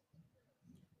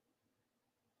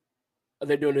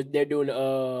 They're doing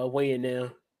weigh-in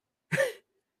now.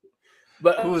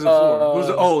 But who is it for? Who's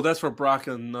it? Oh, that's for Brock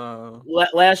and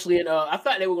Lashley and I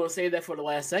thought they were gonna save that for the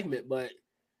last segment, but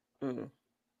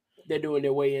they're doing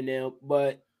their weigh-in now.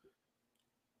 But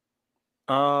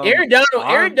Aaron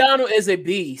Donald is a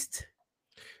beast.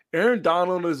 Aaron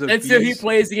Donald is a beast. Until he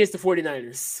plays against the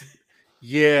 49ers.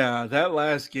 Yeah, that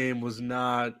last game was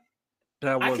not.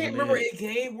 I can't remember a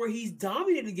game where he's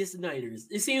dominated against the Niners.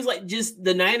 It seems like just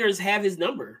the Niners have his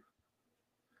number.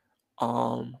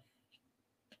 And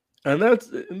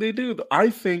they do. I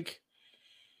think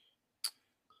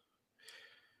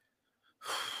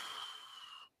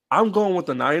I'm going with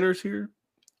the Niners here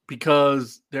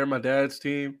because they're my dad's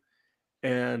team,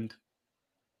 and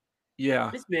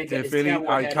yeah, if any,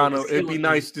 it'd be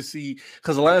nice to see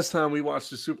because the last time we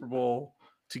watched the Super Bowl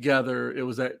together, it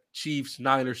was that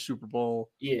Chiefs-Niners Super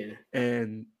Bowl. Yeah.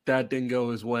 And that didn't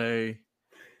go his way.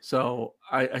 So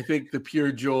I think the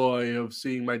pure joy of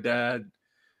seeing my dad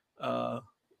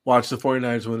watch the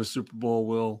 49ers win a Super Bowl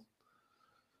will,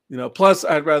 plus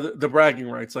I'd rather the bragging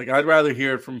rights. Like I'd rather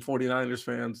hear it from 49ers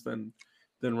fans than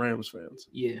Rams fans.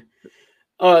 Yeah.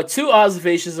 2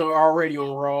 observations are already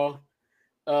on Raw.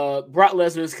 Brock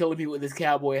Lesnar is killing me with his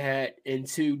cowboy hat, and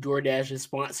 2 DoorDash is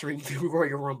sponsoring the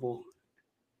Royal Rumble.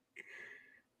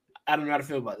 I don't know how to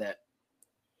feel about that.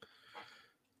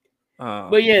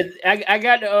 But yeah, I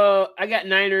got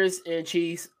Niners and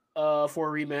Chiefs for a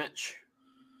rematch.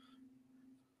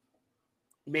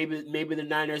 Maybe the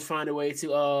Niners find a way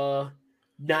to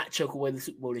not choke away the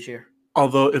Super Bowl this year.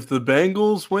 Although if the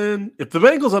Bengals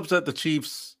upset the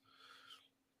Chiefs,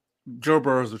 Joe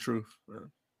Burrow's the truth.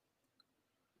 Man.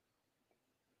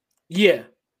 Yeah.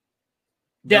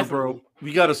 Joe Burrow,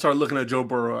 we got to start looking at Joe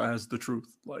Burrow as the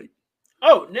truth. Like,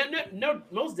 oh, no,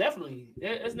 most definitely.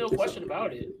 There's no question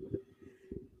about it.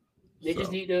 They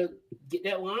just need to get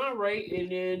that line right,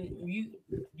 and then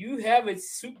you have a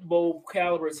Super Bowl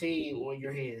caliber team on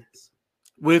your hands.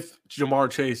 With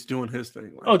Ja'Marr Chase doing his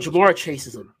thing. Like Ja'Marr Chase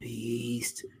is a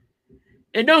beast.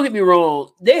 And don't get me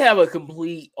wrong, they have a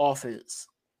complete offense.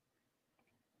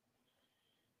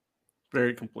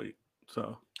 Very complete.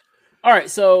 So, all right,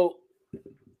 so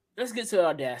let's get to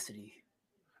Audacity.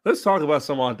 Let's talk about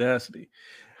some Audacity.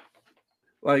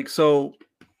 Like, so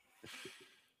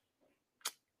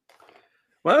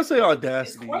when I say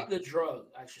Audacity, it's quite the drug,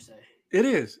 I should say. It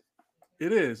is.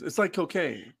 It is. It's like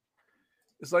cocaine.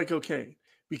 It's like cocaine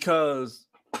because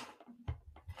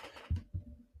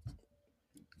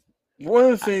one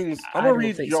of the things I'm gonna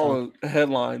read y'all a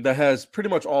headline that has pretty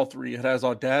much all three. It has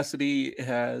Audacity, it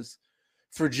has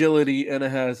fragility, and it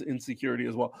has insecurity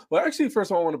as well. But actually, first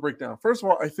of all, I want to break down. First of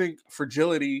all, I think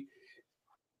fragility.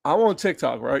 I'm on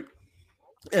TikTok, right?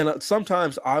 And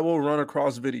sometimes I will run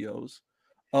across videos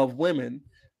of women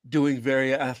doing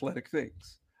very athletic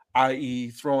things, i.e.,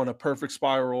 throwing a perfect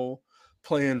spiral,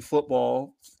 playing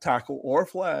football, tackle, or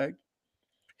flag,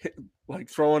 like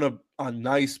throwing a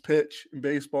nice pitch in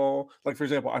baseball. Like, for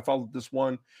example, I followed this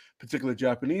one particular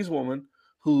Japanese woman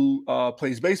who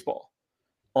plays baseball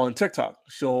on TikTok.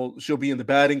 She'll be in the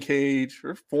batting cage.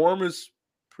 Her form is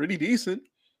pretty decent.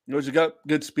 You know, she got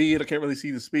good speed. I can't really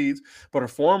see the speeds, but her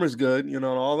form is good, you know,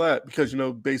 and all that because, you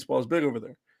know, baseball is big over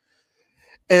there.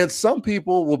 And some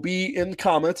people will be in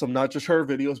comments of not just her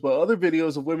videos, but other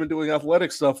videos of women doing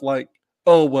athletic stuff like,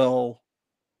 oh, well,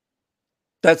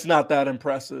 that's not that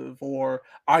impressive, or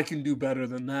I can do better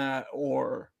than that,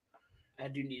 or... I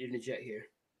do need to interject here.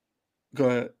 Go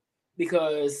ahead.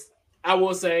 Because I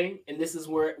will say, and this is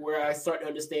where I start to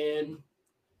understand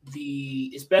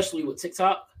especially with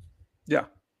TikTok. Yeah.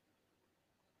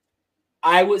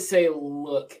 I would say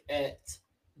look at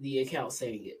the account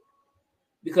saying it.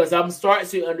 Because I'm starting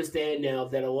to understand now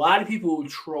that a lot of people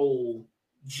troll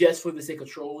just for the sake of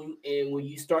trolling. And when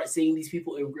you start seeing these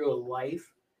people in real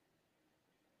life,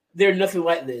 they're nothing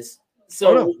like this.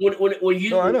 So when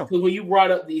you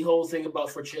brought up the whole thing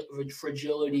about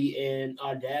fragility and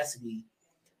Audacity,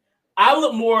 I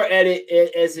look more at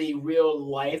it as a real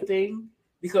life thing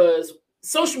because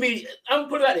social media, I'm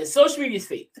putting it out there, social media is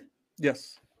fake.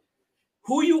 Yes.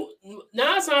 9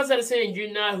 times out of 10,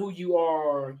 you're not who you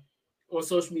are on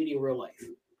social media in real life.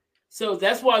 So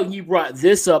that's why when you brought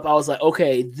this up, I was like,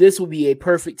 okay, this would be a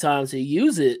perfect time to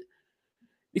use it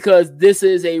because this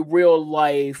is a real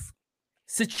life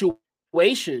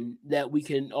situation that we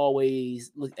can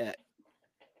always look at.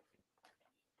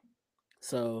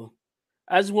 So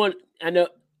I know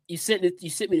you sent me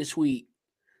the tweet.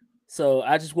 So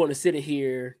I just want to sit it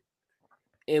here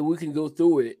and we can go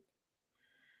through it.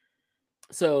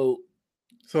 So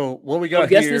what we got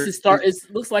here? I guess this is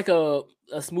it looks like a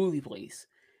smoothie place.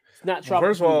 It's not tropical.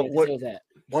 First of all,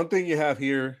 one thing you have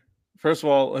here, first of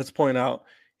all, let's point out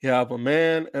you have a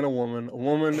man and a woman. A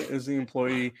woman is the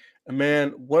employee. A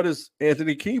man,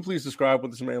 Anthony, can you please describe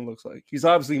what this man looks like? He's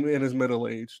obviously in his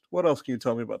middle-aged. What else can you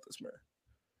tell me about this man?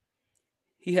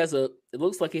 It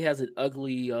looks like he has an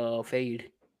ugly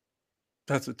fade.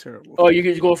 That's a terrible fade.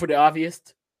 You're going for the obvious?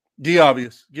 The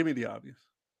obvious. Give me the obvious.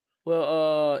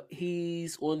 Well,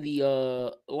 he's on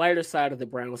the lighter side of the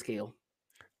brown scale.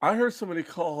 I heard somebody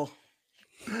call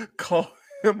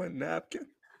him a napkin.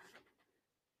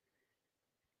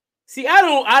 See, I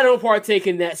don't partake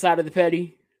in that side of the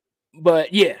petty,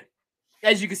 but yeah,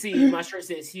 as you can see, my shirt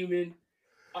says human.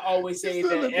 I always say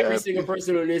that every single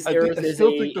person on this earth is. I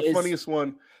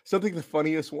think the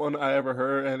funniest one I ever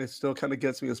heard, and it still kind of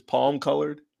gets me, is palm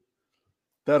colored.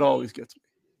 That always gets me.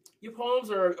 Your palms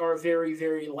are very,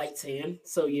 very light tan.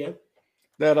 So yeah.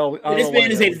 This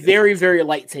man is a very, very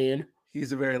light tan.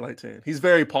 He's a very light tan. He's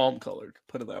very palm colored,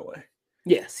 put it that way.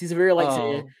 Yes, he's a very light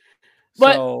tan.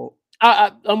 But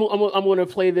I'm gonna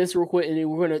play this real quick and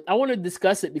then I want to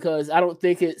discuss it because I don't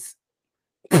think it's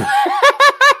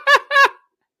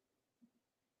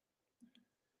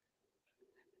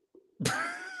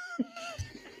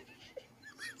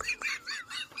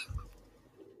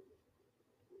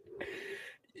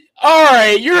all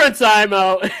right, you're in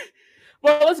timeout.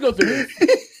 Well, let's go through this.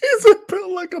 He's a bit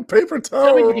like a paper towel.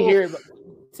 Tell me you can hear it.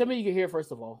 Tell me you can hear it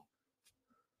first of all.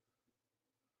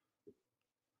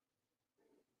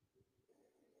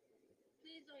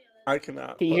 I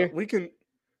cannot. Can you hear? We can.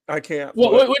 I can't.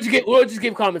 We'll just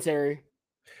give commentary.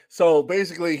 So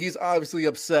basically, he's obviously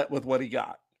upset with what he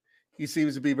got. He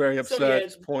seems to be very upset.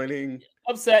 He's pointing.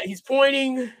 Upset. He's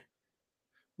pointing.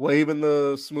 Waving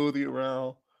the smoothie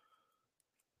around.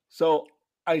 So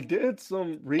I did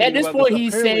some reading. At this point,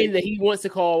 he's saying that he wants to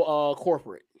call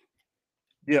corporate.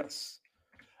 Yes.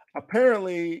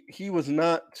 Apparently, he was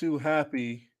not too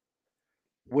happy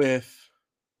with.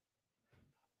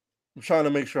 I'm trying to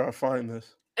make sure I find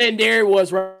this. And there it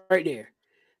was right there.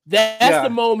 That's the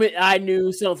moment I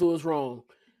knew something was wrong.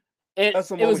 And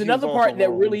it was another part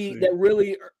that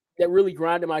really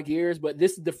grinded my gears. But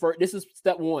this is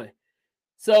step one.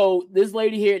 So this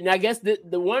lady here, and I guess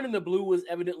the one in the blue was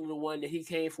evidently the one that he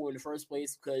came for in the first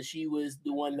place because she was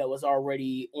the one that was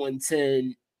already on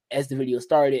 10 as the video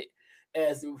started,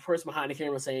 as the person behind the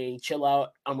camera saying, "Chill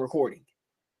out, I'm recording."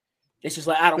 It's just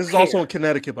like, I don't care. This is also in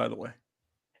Connecticut, by the way.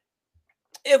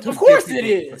 Of course it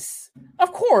is.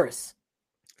 Of course.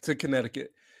 It's in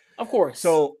Connecticut. Of course.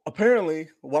 So apparently,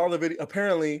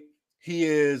 he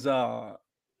is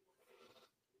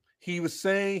he was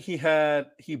saying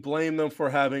he blamed them for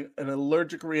having an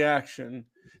allergic reaction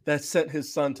that sent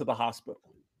his son to the hospital.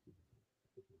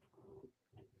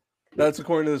 That's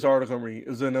according to this article I'm reading. It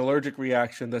was an allergic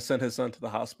reaction that sent his son to the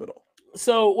hospital.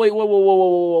 So wait,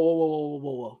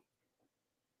 whoa.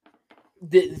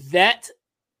 Did that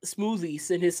smoothie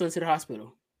send his son to the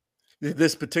hospital?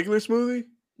 This particular smoothie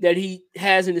that he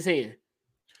has in his hand.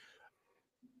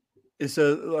 It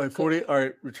says like 40. All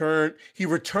right, return. He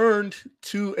returned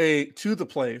to the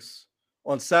place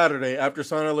on Saturday after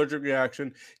signing an allergic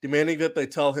reaction, demanding that they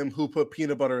tell him who put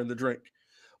peanut butter in the drink.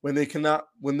 When they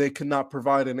could not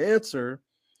provide an answer,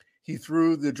 he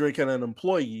threw the drink at an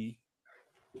employee,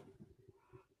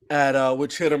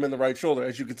 which hit him in the right shoulder,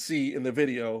 as you can see in the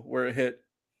video where it hit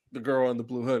the girl in the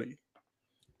blue hoodie.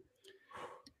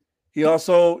 He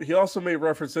also made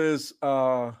references.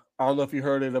 I don't know if you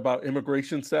heard it about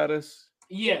immigration status.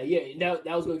 Yeah.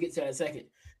 That was going to get to that in a second.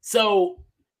 So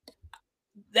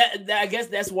that I guess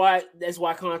that's why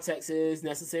context is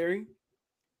necessary.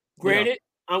 Granted,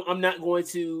 yeah. I'm not going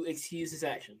to excuse his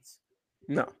actions.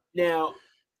 No. Now,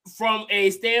 from a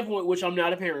standpoint, which I'm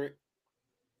not a parent,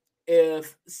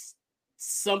 if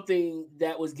something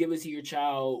that was given to your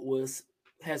child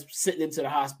has sent them to the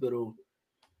hospital,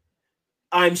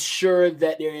 I'm sure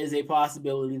that there is a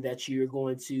possibility that you're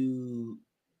going to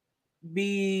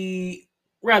be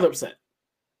rather upset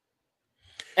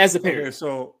as a parent.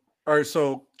 Okay,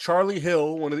 so Charlie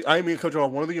Hill, one of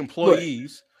the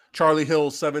employees, right. Charlie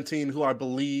Hill, 17, who I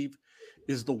believe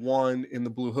is the one in the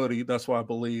blue hoodie. That's what I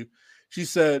believe. She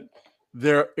said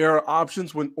there are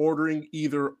options when ordering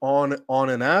either on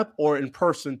an app or in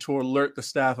person to alert the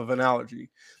staff of an allergy.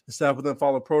 The staff will then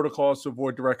follow protocols to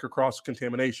avoid direct or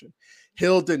cross-contamination.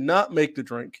 Hill did not make the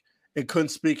drink and couldn't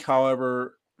speak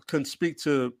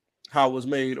to how it was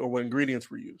made or what ingredients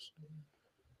were used.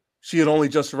 She had only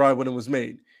just arrived when it was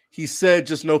made. He said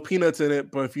just no peanuts in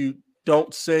it, but if you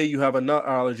don't say you have a nut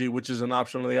allergy, which is an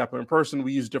option on the app, or in person,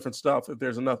 we use different stuff if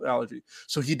there's a nut allergy.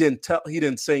 So he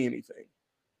didn't say anything.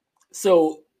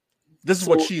 So this is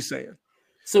what she's saying.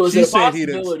 So is it a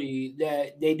possibility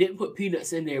that they didn't put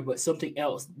peanuts in there, but something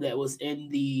else that was in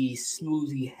the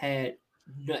smoothie had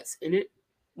nuts in it?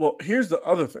 Well, here's the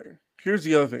other thing.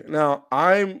 Now,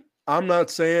 I'm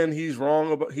not saying he's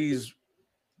wrong about he's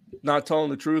not telling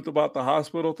the truth about the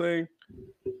hospital thing.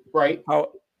 Right.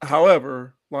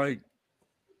 However, like,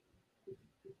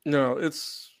 no,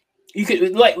 it's you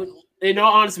could like. In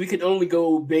all honesty, we can only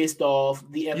go based off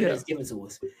the evidence given to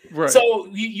us. Right. So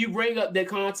you bring up the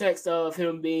context of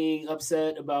him being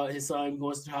upset about his son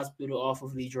going to the hospital off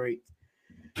of the drink.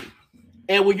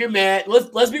 And when you're mad,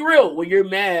 let's be real. When you're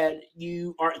mad,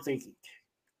 you aren't thinking.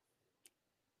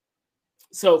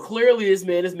 So clearly this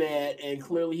man is mad, and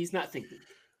clearly he's not thinking.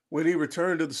 When he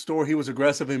returned to the store, he was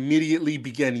aggressive and immediately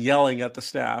began yelling at the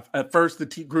staff. At first, the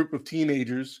group of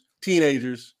teenagers. So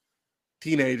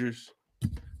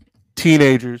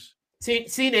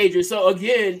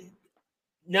again,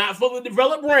 not fully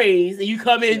developed brains, and you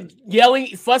come in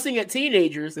yelling, fussing at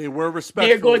teenagers. They were respectful.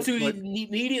 They're going to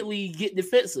immediately get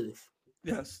defensive.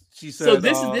 Yes, she said. So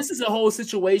this is a whole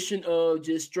situation of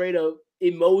just straight up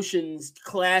emotions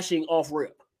clashing off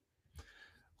rip.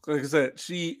 Like I said,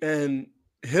 she and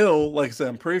Hill, like I said,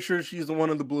 I'm pretty sure she's the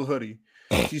one in the blue hoodie.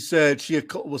 She said she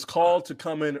was called to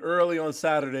come in early on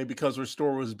Saturday because her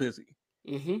store was busy.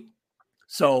 Mm-hmm.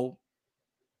 So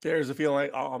there's a feeling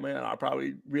like, oh man, I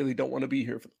probably really don't want to be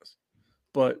here for this,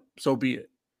 but so be it.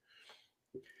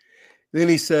 Then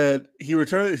he said he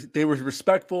returned. They were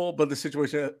respectful, but the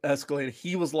situation escalated.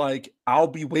 He was like, I'll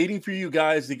be waiting for you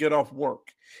guys to get off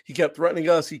work. He kept threatening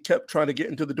us. He kept trying to get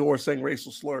into the door saying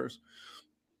racial slurs.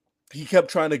 He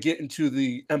kept trying to get into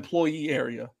the employee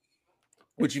area,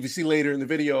 which if you see later in the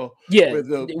video, where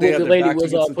the lady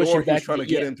was pushing back, he was trying to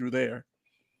get in through there.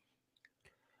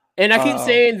 And I keep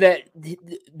saying that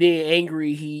being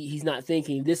angry, he's not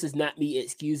thinking. This is not me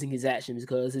excusing his actions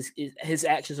because his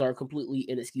actions are completely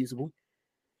inexcusable.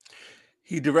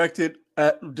 He directed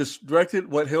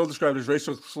what Hill described as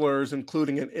racial slurs,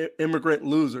 including an immigrant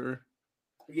loser.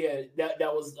 Yeah, that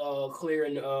was clear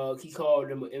in he called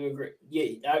him an immigrant.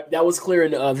 Yeah, that was clear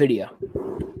in the video.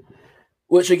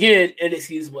 Which again,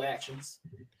 inexcusable actions.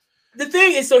 The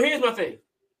thing is, so here's my thing.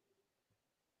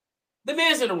 The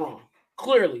man's in the wrong.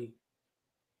 Clearly,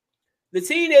 the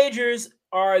teenagers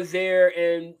are there,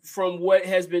 and from what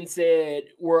has been said,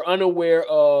 were unaware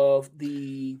of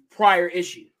the prior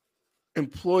issue.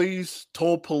 Employees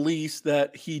told police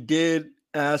that he did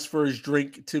ask for his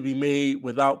drink to be made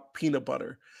without peanut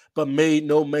butter, but made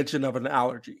no mention of an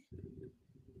allergy.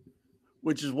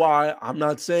 Which is why I'm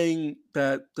not saying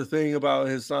that the thing about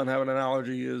his son having an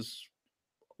allergy is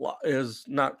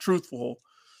not truthful,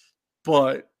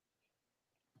 but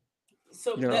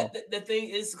so the thing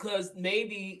is because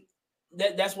maybe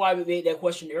that's why we made that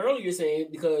question earlier, saying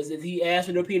because if he asked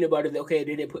for no peanut butter, okay,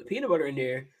 they didn't put peanut butter in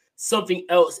there. Something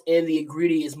else in the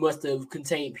ingredients must have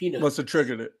contained peanuts. Must have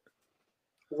triggered it,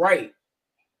 right?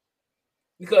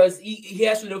 Because he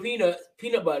asked for no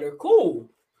peanut butter. Cool.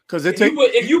 Because if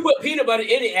you put peanut butter in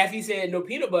it after he said no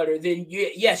peanut butter, then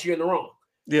yes, you're in the wrong.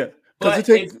 Yeah. Because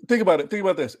think about it. Think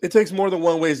about this. It takes more than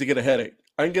one ways to get a headache.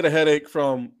 I can get a headache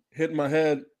from hitting my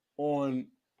head on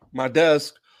my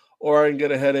desk, or I can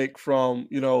get a headache from,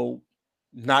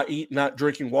 not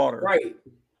drinking water. Right.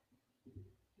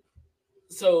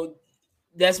 So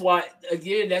that's why,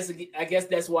 again, I guess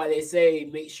that's why they say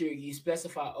make sure you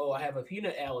specify, oh, I have a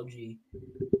peanut allergy,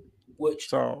 which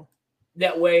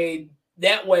that way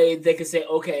they can say,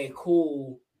 okay,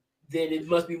 cool, then it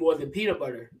must be more than peanut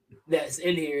butter that's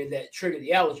in here that triggered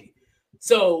the allergy.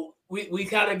 So we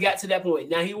kind of got to that point.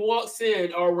 Now he walks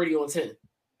in already on 10.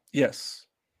 Yes.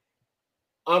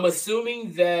 I'm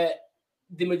assuming that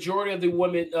the majority of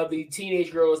the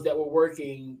teenage girls that were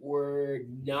working were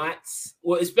not,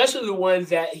 well, especially the ones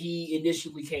that he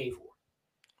initially came for.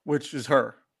 Which is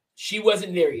her. She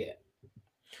wasn't there yet.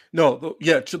 No,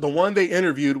 the one they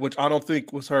interviewed, which I don't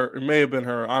think was her. It may have been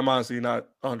her. I'm honestly not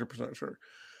 100% sure.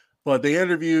 But they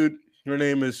interviewed, her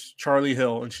name is Charlie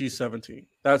Hill, and she's 17.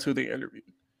 That's who they interviewed.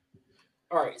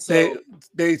 All right. So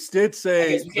they did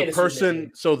say the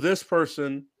person, so this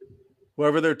person,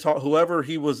 whoever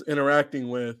he was interacting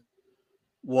with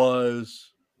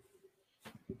was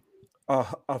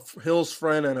Hill's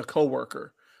friend and a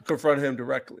coworker, confronted him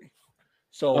directly.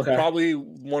 So probably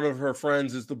one of her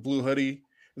friends is the blue hoodie,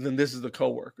 and then this is the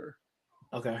coworker.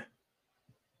 Okay.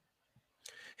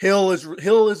 Hill is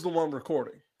the one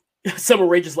recording. Summer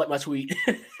Rae just like my tweet.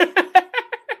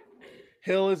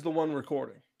 Hill is the one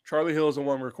recording. Charlie Hill is the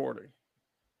one recording.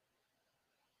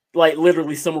 Like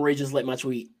literally, Summer Rae just like my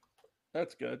tweet.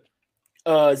 That's good.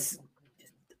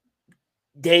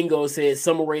 Dango says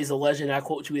Summer Rae's a legend. I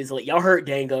quote you is like, y'all heard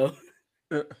Dango.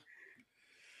 But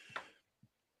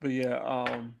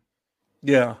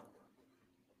yeah,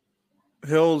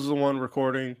 Hill's the one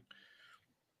recording,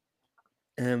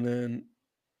 and then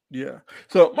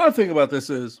So my thing about this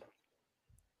is,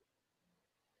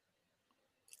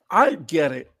 I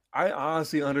get it. I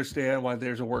honestly understand why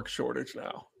there's a work shortage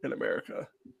now in America,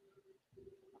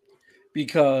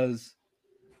 because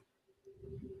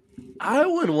I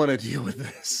wouldn't want to deal with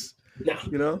this.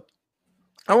 No.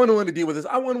 I wouldn't want to deal with this.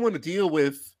 I wouldn't want to deal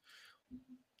with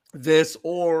this,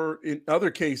 or in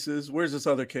other cases. Where's this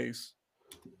other case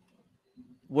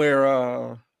where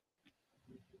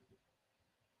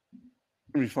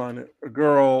let me find it.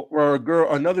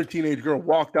 Another teenage girl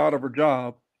walked out of her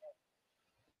job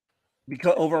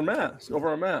because over a mask,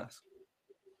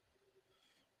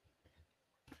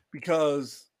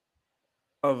 because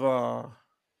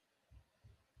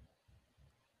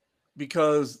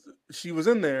she was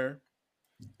in there,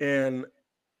 and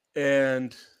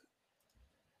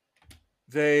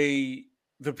the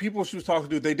people she was talking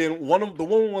to, the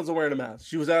woman wasn't wearing a mask.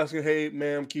 She was asking, "Hey,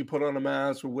 ma'am, can you put on a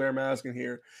mask or wear a mask in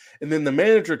here?" And then the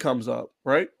manager comes up,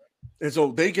 right? And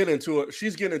so they get into it.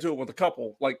 She's getting into it with a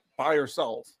couple, like by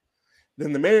herself.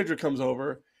 Then the manager comes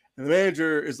over, and the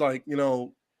manager is like,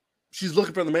 she's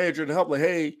looking for the manager to help. Like,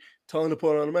 hey, tell him to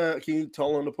put on a mask. Can you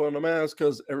tell him to put on a mask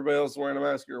because everybody else is wearing a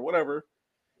mask or whatever?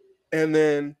 And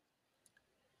then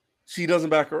she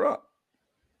doesn't back her up.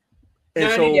 And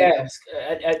I need to ask.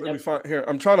 Let me find here.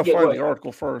 I'm trying to find the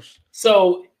article first.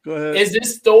 So, go ahead. Is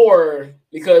this store,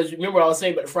 because remember what I was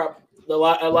saying, but a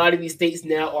lot of these states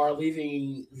now are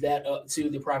leaving that up to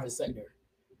the private sector.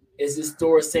 Is this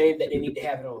store saying that they need to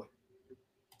have it on?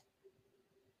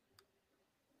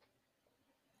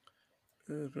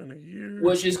 It's been a year.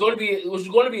 Which is going to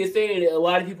be a thing that a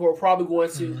lot of people are probably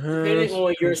going to, depending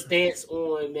on your stance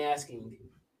on masking.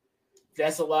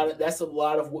 That's a lot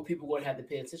of what people are going to have to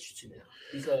pay attention to now,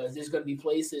 because there's going to be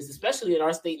places, especially in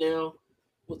our state now,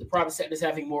 with the private sectors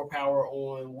having more power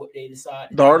on what they decide.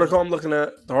 The article I'm looking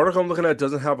at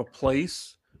doesn't have a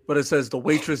place, but it says the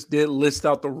waitress did list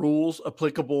out the rules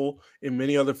applicable in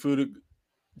many other food.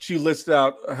 She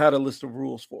had a list of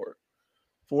rules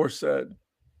for said.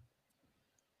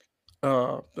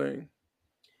 thing.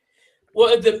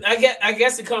 Well, I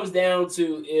guess it comes down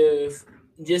to if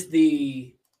just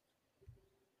the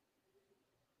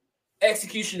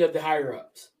execution of the higher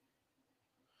ups.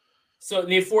 So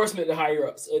the enforcement of the higher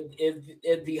ups.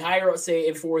 If the higher ups say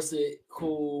enforce it,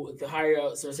 cool. If the higher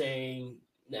ups are saying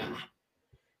nah,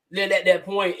 then at that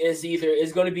point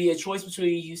it's going to be a choice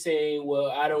between you saying,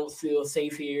 well, I don't feel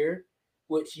safe here,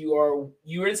 which you're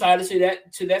entitled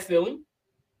to that feeling,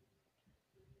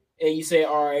 and you say,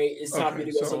 all right, it's time for me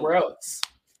to go somewhere else.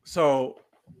 So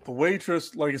the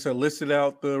waitress, like I said, listed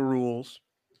out the rules.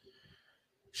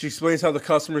 She explains how the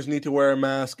customers need to wear a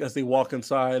mask as they walk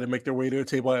inside and make their way to a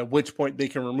table, at which point they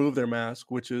can remove their mask,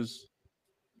 which is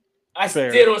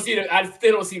fair. Still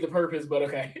don't see the purpose, but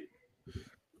okay.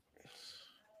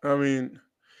 I mean,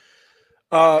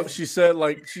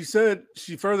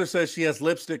 she further says she has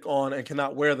lipstick on and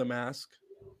cannot wear the mask.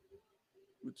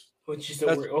 Which is so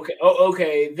weird. Okay. Oh,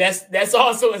 okay. That's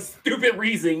also a stupid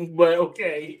reason, but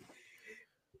okay.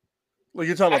 Like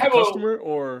you're talking about the customer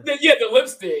or the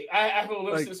lipstick. I have a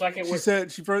lipstick, so I can't wear. She said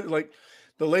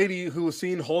the lady who was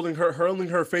seen holding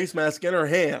her face mask in her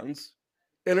hands.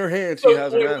 In her hand, she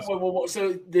has a mask.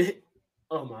 So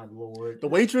oh my lord. The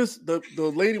waitress, the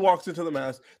lady walks into the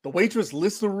mask. The waitress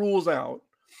lists the rules out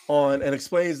on and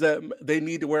explains that they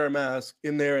need to wear a mask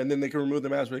in there, and then they can remove the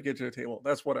mask when they get to the table.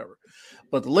 That's whatever.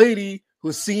 But the lady who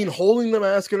was seen holding the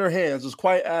mask in her hands was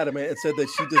quite adamant and said that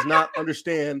she does not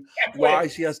understand why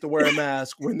she has to wear a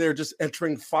mask when they're just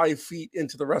entering 5 feet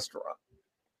into the restaurant.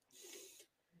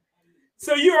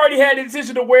 So you already had the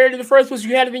intention to wear it in the first place.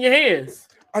 You had it in your hands.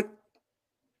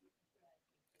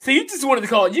 So you just wanted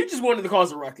to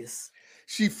cause a ruckus.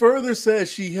 She further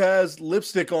says she has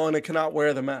lipstick on and cannot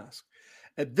wear the mask.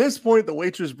 At this point, the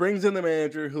waitress brings in the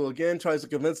manager, who again tries to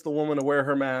convince the woman to wear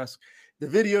her mask. The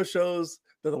video shows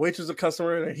that the waitress is a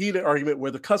customer in a heated argument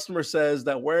where the customer says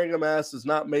that wearing a mask does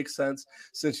not make sense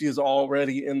since she is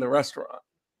already in the restaurant.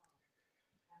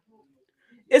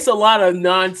 It's a lot of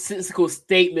nonsensical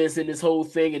statements in this whole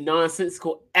thing and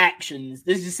nonsensical actions.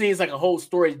 This just seems like a whole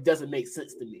story that doesn't make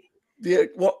sense to me. Yeah,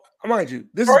 well, mind you,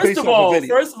 this is based off a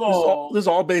video. First of all, this is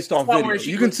all based off video.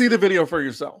 You can see the video for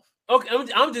yourself. Okay,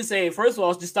 I'm just saying. First of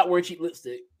all, just stop wearing cheap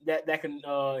lipstick. That can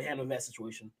handle that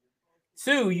situation.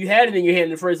 2, you had it in your hand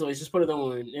in the first place. Just put it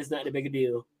on. It's not that big a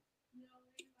deal.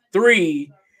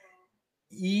 3,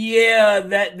 yeah,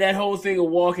 that whole thing of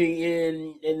walking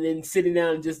in and then sitting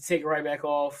down and just take it right back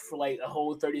off for like a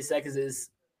whole 30 seconds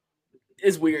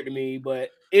is weird to me,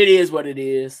 but it is what it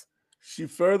is. She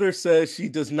further says she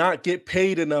does not get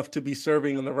paid enough to be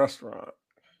serving in the restaurant.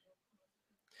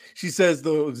 She says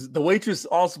the waitress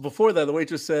also, before that, the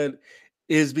waitress said,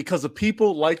 is because of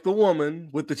people like the woman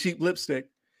with the cheap lipstick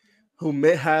who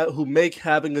make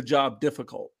having a job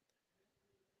difficult.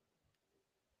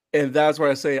 And that's where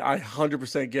I say I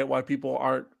 100% get why people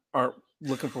aren't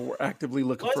actively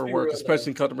looking for work, especially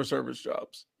in customer service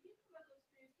jobs.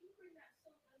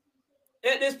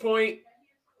 At this point,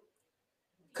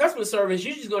 customer service,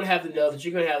 you're just going to have to know that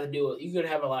you're going to have to do it. You're going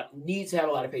to have need to have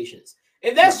a lot of patience.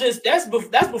 And that's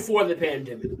before the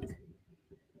pandemic.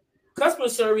 Customer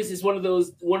service is one of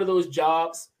those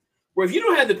jobs where if you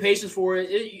don't have the patience for it,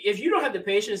 if you don't have the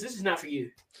patience, this is not for you.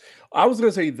 I was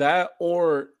going to say that,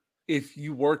 or if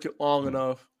you work it long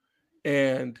enough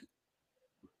and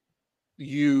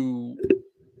you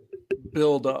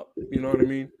build up, you know what I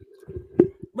mean?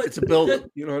 But it's a build up,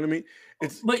 you know what I mean?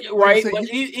 But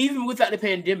even without the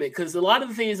pandemic, because a lot of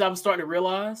the things I'm starting to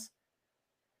realize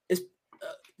is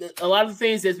a lot of the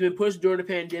things that's been pushed during the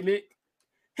pandemic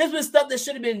has been stuff that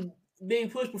should have been being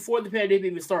pushed before the pandemic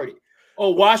even started.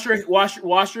 Oh, wash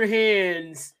your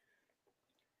hands,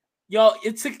 y'all.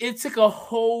 It took a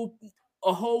whole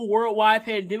worldwide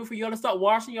pandemic for y'all to start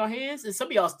washing your hands, and some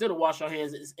of y'all still don't wash your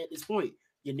hands at this point.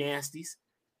 You nasties.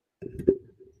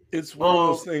 It's one of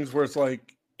those things where it's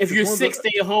like, if you're sick,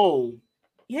 stay at home.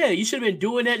 Yeah, you should have been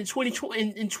doing that in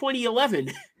 2020 in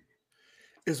 2011.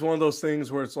 It's one of those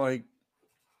things where it's like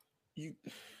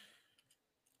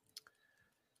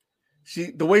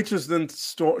the waitress then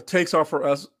takes off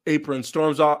her apron,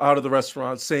 storms out of the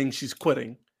restaurant, saying she's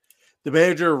quitting. The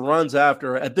manager runs after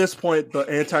her. At this point, the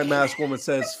anti-mask woman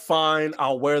says, "Fine,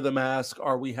 I'll wear the mask.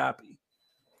 Are we happy?"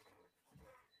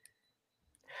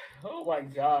 Oh my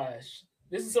gosh,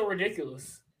 this is so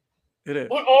ridiculous. It is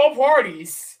on all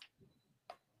parties.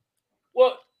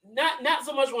 Well, not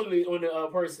so much on the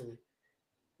person,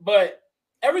 but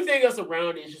everything else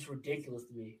around it is just ridiculous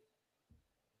to me.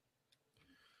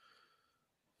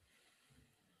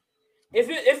 If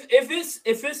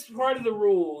it's part of the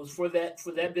rules for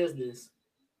that business,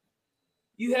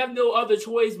 you have no other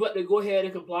choice but to go ahead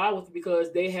and comply with it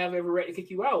because they have every right to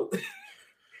kick you out.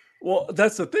 Well,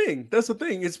 that's the thing. That's the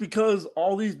thing. It's because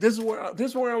all these. This is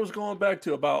where I was going back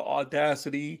to about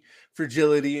audacity,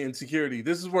 fragility, and security.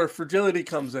 This is where fragility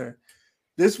comes in.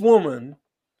 This woman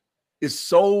is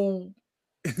so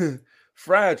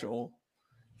fragile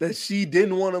that she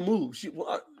didn't want to move. She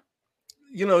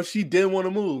didn't want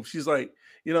to move. She's like,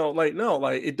 like, no,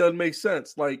 like it doesn't make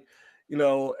sense. Like,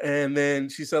 and then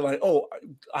she said, like, oh,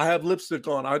 I have lipstick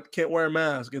on. I can't wear a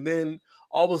mask. And then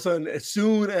all of a sudden, as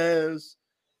soon as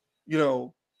it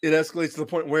escalates to the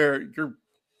point where you're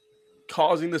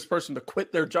causing this person to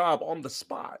quit their job on the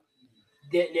spot.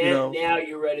 Now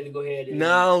you're ready to go ahead.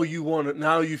 Now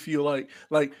you feel like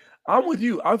I'm with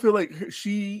you. I feel like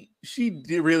she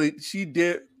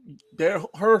did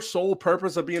her sole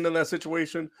purpose of being in that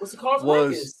situation was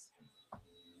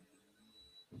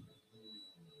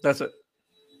that's it.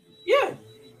 Yeah.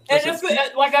 And that's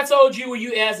like I told you when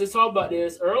you asked us to talk about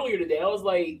this earlier today, I was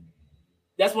like,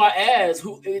 that's why I asked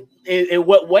who in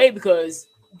what way, because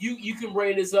you can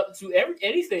bring this up to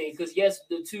anything. Because yes,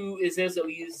 the two examples that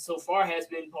we used so far has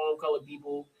been palm-colored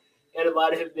people, and a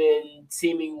lot have been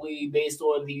seemingly based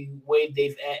on the way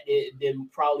they've acted, then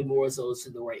probably more so to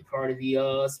the right part of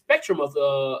the spectrum of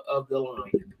the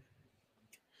line.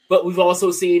 But we've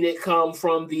also seen it come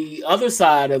from the other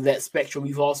side of that spectrum.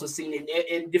 We've also seen it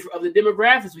in different other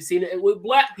demographics. We've seen it with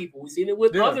Black people. We've seen it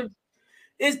with other.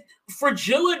 It's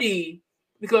fragility.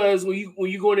 Because when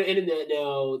you go on the internet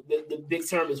now, the big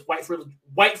term is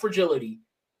white fragility,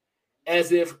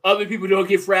 as if other people don't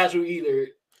get fragile either.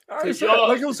 Like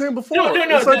I was saying before. No,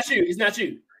 it's not you. It's not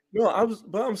you. No, I was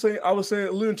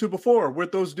alluding to before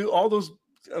with all those.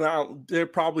 They're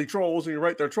probably trolls, and you're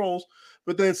right, they're trolls.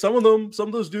 But then some of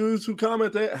those dudes who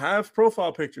comment that have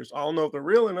profile pictures. I don't know if they're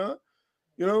real or not.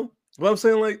 But I'm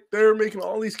saying, like, they're making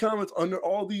all these comments under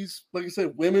all these, like I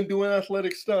said, women doing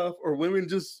athletic stuff or women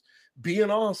just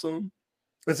being awesome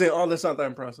and saying, "Oh, that's not that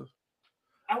impressive."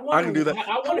 I can do that.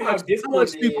 I wonder how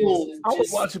difficult it is. I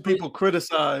was watching people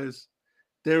criticize.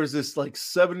 There was this like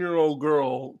 7-year-old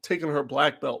girl taking her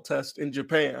black belt test in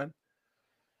Japan,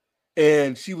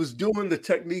 and she was doing the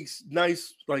techniques,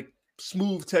 nice, like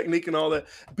smooth technique and all that.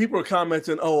 People were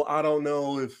commenting, "Oh, I don't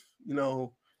know if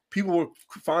people were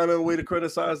finding a way to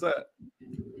criticize that."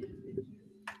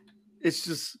 It's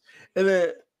just, and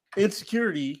then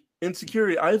insecurity.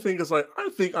 I think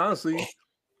honestly,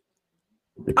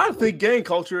 I think gang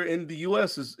culture in the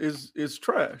U.S. is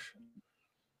trash.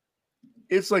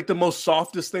 It's like the most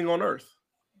softest thing on earth.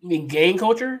 You mean gang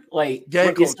culture? Like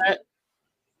gang culture?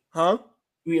 Huh?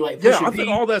 You mean like I think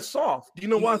all that's soft. Do you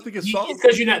know why I think it's soft?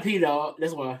 Because you're not P-Dog.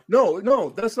 That's why.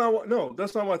 No, that's not what. No,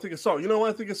 that's not why I think it's soft. You know why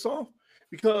I think it's soft?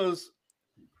 Because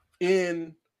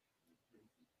I've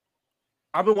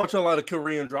been watching a lot of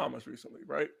Korean dramas recently,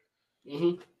 right?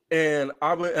 Mm-hmm. And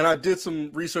I did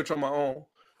some research on my own.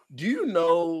 Do you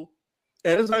know?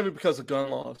 And it's not even because of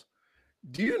gun laws.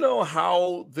 Do you know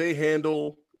how they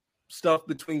handle stuff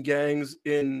between gangs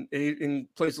in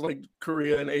places like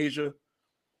Korea and Asia?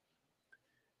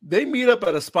 They meet up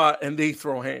at a spot and they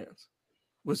throw hands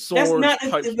with swords.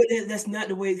 That's not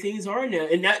the way things are now.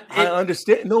 And I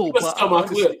understand. No, but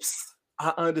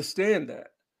I understand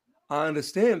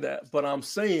that. But I'm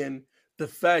saying the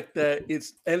fact that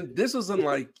and this isn't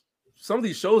like some of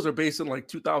these shows are based in like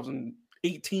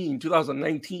 2018,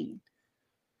 2019.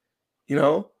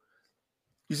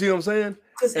 You see what I'm saying?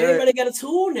 Because everybody got a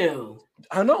tool now.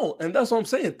 I know, and that's what I'm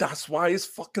saying. That's why it's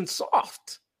fucking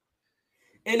soft.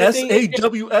 And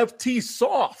SAWFT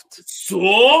soft.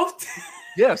 Soft?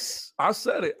 Yes, I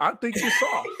said it. I think you're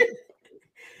soft.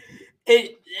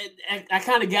 I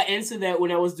kind of got into that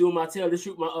when I was doing my Tell the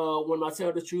Truth, part of my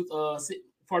Tell the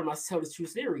Truth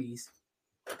series.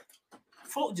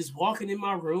 Folk just walking in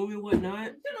my room and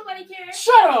whatnot. Nobody cares.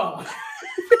 Shut up.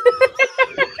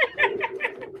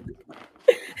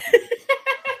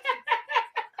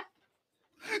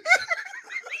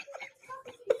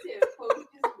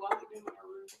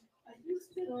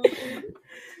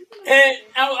 And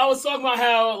I was talking about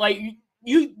how, like, did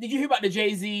you hear about the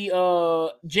Jay-Z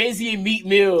and Meek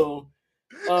Mill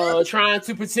trying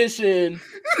to petition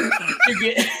to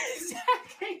get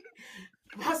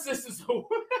my sister's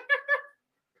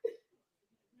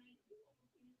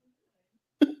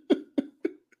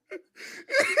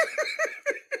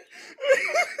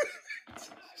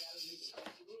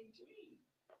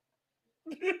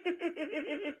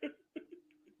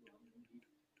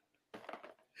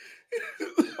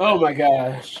Oh my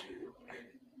gosh.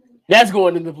 That's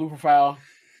going in the blue profile.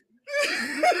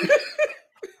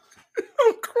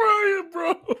 I'm crying, bro.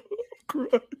 I'm crying.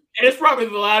 And it's probably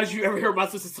the loudest you ever heard my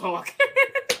sister talk.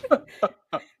 I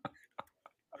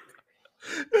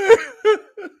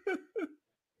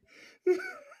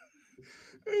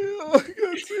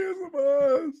got tears in my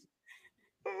eyes.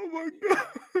 Oh my god.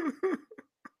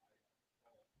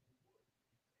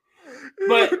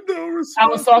 But no I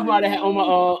was respect talking for about it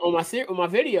your on my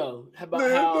video they about had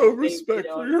no how respect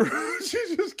for your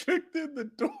she just kicked in the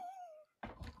door.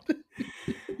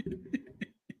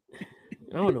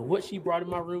 I don't know what she brought in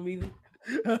my room either.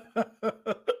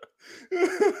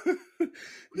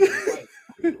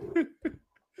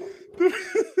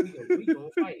 We gonna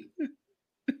fight.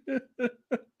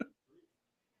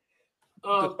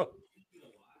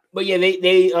 But yeah,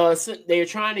 they're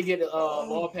trying to get a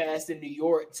law passed in New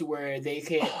York to where they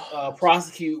can't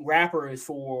prosecute rappers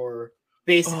for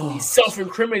basically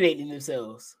self-incriminating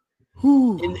themselves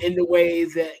in the way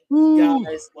that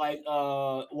guys like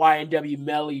YNW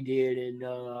Melly did and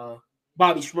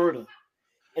Bobby Shmurda.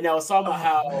 And I was talking about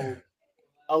how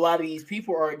a lot of these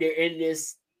people they're in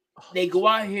this. They go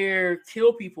out here,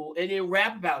 kill people, and then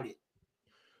rap about it.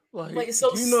 Like it's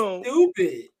so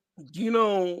stupid.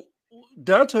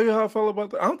 Did I tell you how I felt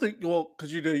about that? I don't think, well,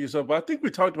 because you did it yourself, but I think we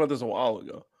talked about this a while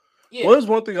ago. Yeah. Well, there's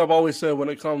one thing I've always said when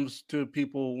it comes to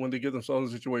people when they get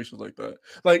themselves in situations like that.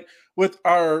 Like with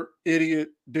our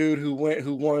idiot dude who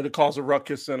wanted to cause a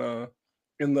ruckus in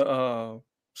the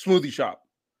smoothie shop.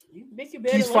 You make your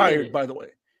bed. He's fired, by the way.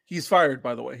 He's fired,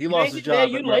 by the way. He lost his job.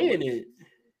 You lay in it.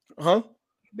 Huh?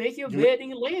 You make your bed and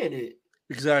you lay in it.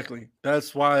 Exactly.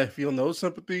 That's why I feel no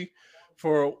sympathy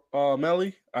for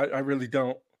Melly. I really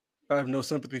don't. I have no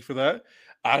sympathy for that.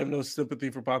 I have no sympathy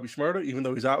for Bobby Shmurda, even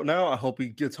though he's out now. I hope he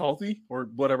gets healthy or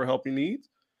whatever help he needs.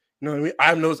 You know what I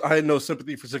mean? I had no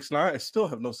sympathy for 6ix9ine. I still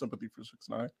have no sympathy for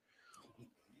 6ix9ine.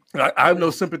 I have no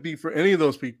sympathy for any of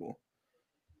those people.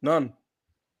 None.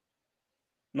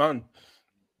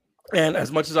 And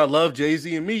as much as I love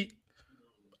Jay-Z and Meek,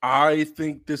 I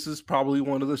think this is probably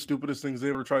one of the stupidest things they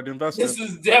ever tried to invest in. This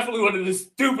is definitely one of the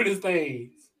stupidest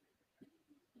things.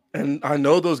 And I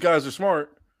know those guys are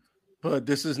smart, but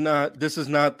this is not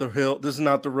the hill. This is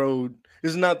not the road.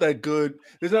 This is not that good.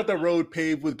 This is not that road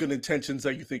paved with good intentions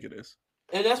that you think it is.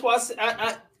 And that's why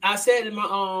I said in my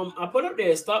I put up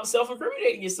there, stop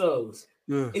self-incriminating yourselves.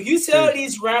 Yeah, if you tell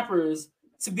these rappers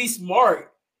to be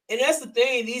smart, and that's the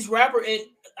thing, these rappers, and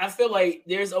I feel like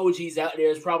there's OGs out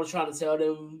there that's probably trying to tell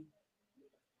them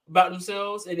about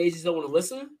themselves, and they just don't want to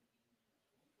listen.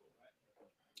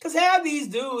 Because half these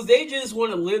dudes, they just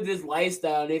want to live this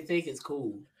lifestyle. They think it's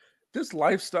cool. This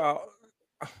lifestyle,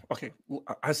 okay,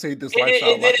 I say this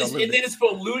lifestyle. And then it's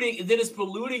polluting. And then it's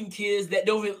polluting kids that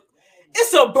don't even. It's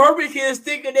suburban kids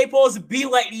thinking they supposed to be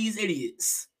like these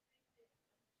idiots.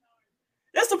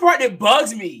 That's the part that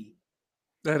bugs me.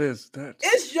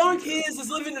 It's young kids that's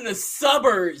living in the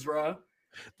suburbs, bro.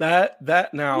 That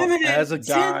now living as a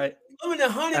guy living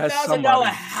in $100,000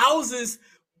 houses,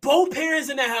 both parents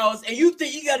in the house, and you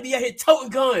think you got to be out here toting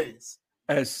guns.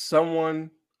 As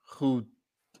someone who,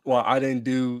 well, I didn't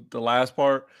do the last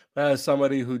part, but as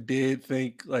somebody who did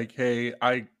think like, hey,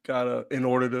 I gotta, in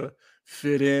order to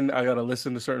fit in, I gotta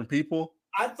listen to certain people.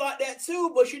 I thought that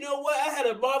too, but you know what? I had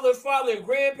a mother, father, and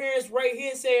grandparents right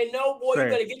here saying, no, boy, you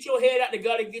better get your head out the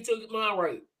gutter and get your mind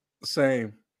right.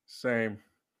 Same.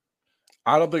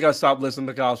 I don't think I stopped listening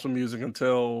to gospel music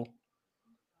until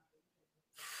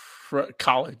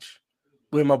college,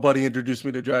 when my buddy introduced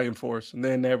me to Dragon Force, and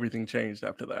then everything changed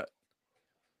after that.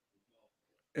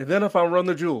 And then if I Run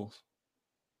the Jewels.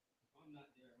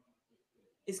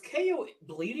 Is KO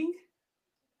bleeding?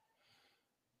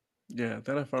 Yeah,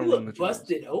 then if I Run the Jewels.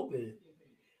 Busted open.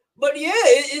 But yeah,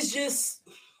 it's just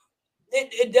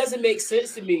it doesn't make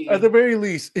sense to me. At the very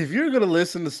least, if you're gonna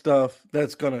listen to stuff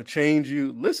that's gonna change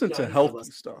you, listen to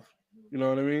healthy stuff. You know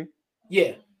what I mean?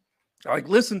 Yeah. Like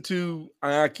listen to,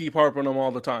 I keep harping on them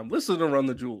all the time. Listen to Run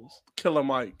the Jewels, Killer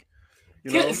Mike.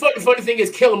 The funny thing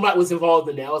is, Killer Mike was involved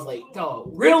in that. I was like,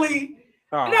 dog, really?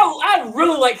 No, I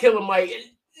really like Killer Mike.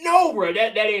 No, bro,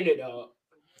 that ain't it, dog.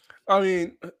 I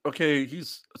mean, okay,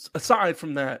 he's aside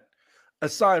from that,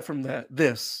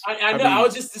 this. I know. I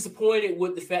was just disappointed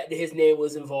with the fact that his name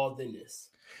was involved in this.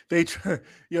 They tried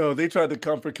to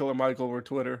comfort Killer Mike on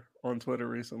Twitter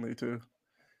recently too,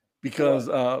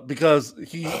 because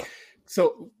he.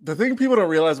 So the thing people don't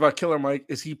realize about Killer Mike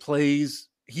is he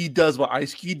does what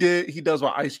Ice Cube did. He does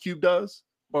what Ice Cube does,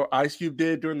 or Ice Cube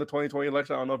did during the 2020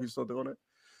 election. I don't know if he's still doing it,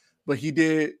 but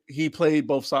he played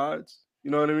both sides.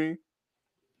 You know what I mean?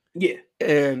 Yeah.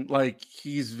 And like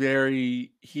a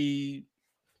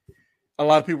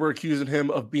lot of people were accusing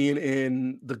him of being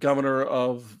in the governor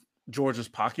of Georgia's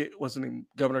pocket. Wasn't he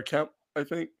Governor Kemp, I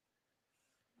think?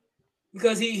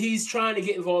 Because he's trying to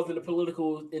get involved in the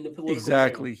political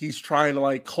Exactly. realm. He's trying to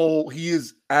like hold. He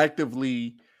is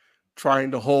actively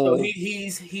trying to hold. So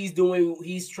he's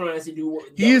trying to do what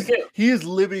he is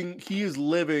living.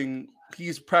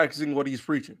 He's practicing what he's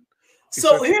preaching.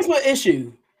 So here's my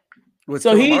issue. With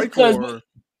so he's because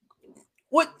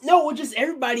just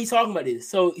everybody's talking about this.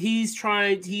 So he's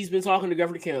been talking to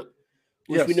Governor Kemp,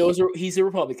 which we know he's a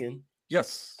Republican.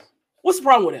 Yes. What's the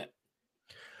problem with that?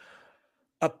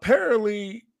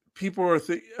 Apparently, people are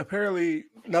apparently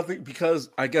nothing,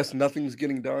 because I guess nothing's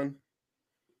getting done,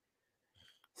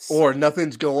 or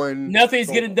nothing's getting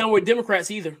done with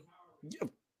Democrats either.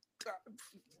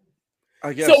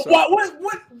 I guess. So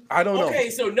what? I don't know. Okay,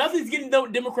 so nothing's getting done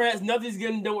with Democrats. Nothing's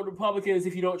getting done with Republicans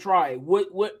if you don't try.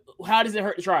 How does it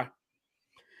hurt to try?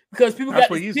 Because people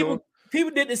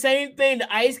did the same thing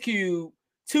to Ice Cube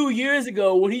 2 years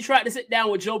ago when he tried to sit down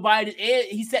with Joe Biden, and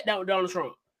he sat down with Donald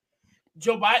Trump.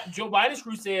 Joe Biden's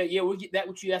crew said, "Yeah, we'll get that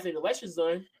with you after the election's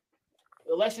done."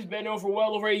 The election's been over for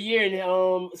well over a year,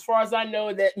 and as far as I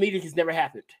know, that meeting has never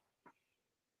happened.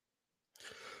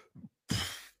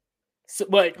 So,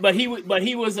 but he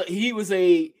was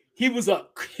a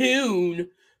coon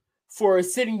for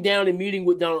sitting down and meeting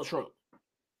with Donald Trump.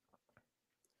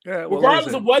 Yeah, well,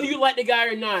 regardless of whether you like the guy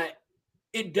or not,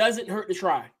 it doesn't hurt to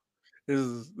try. This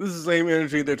is the same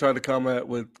energy they're trying to come at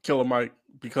with Killer Mike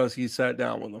because he sat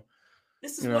down with him.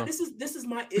 This is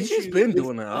my issue. He's been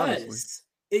doing that, honestly.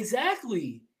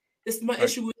 Exactly. This is my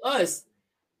issue with us.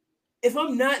 If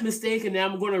I'm not mistaken, now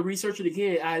I'm going to research it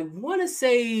again. I want to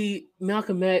say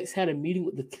Malcolm X had a meeting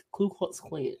with the Ku Klux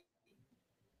Klan.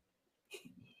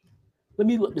 Let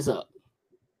me look this up.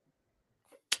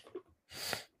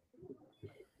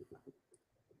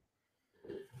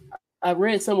 I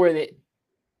read somewhere that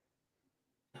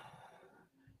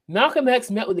Malcolm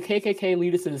X met with the KKK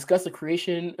leaders to discuss the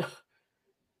creation.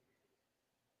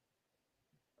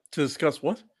 To discuss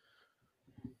what?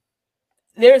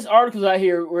 There's articles out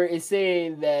here where it's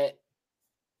saying that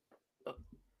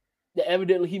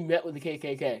evidently he met with the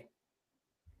KKK.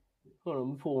 Hold on,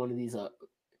 let me pull one of these up.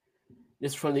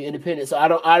 This is from the Independent. So I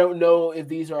don't know if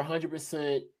these are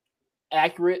 100%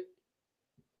 accurate.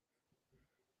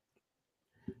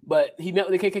 But he met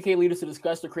with the KKK leaders to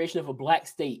discuss the creation of a black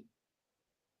state.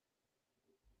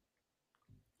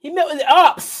 He met with the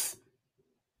ops.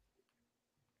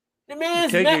 The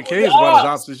man's KKK is about as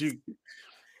ops as you.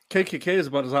 KKK is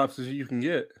about as ops as you can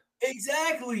get.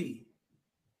 Exactly.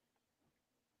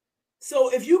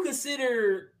 So if you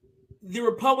consider the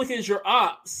Republicans your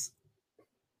ops,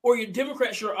 or your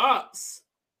Democrats your ops,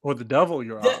 or the devil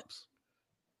your ops.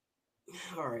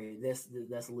 All right, that's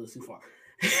a little too far.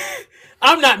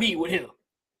 I'm not meeting with him.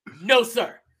 No,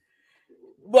 sir.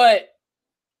 But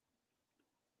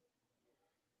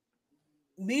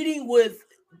meeting with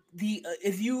the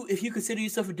if you consider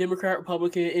yourself a Democrat,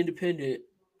 Republican, Independent,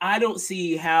 I don't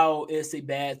see how it's a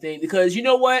bad thing, because you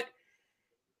know what?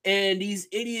 And these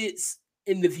idiots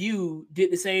in The View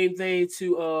did the same thing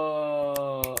to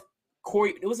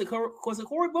Cory. Was it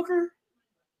Cory Booker?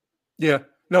 Yeah.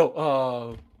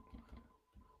 No.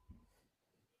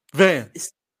 Van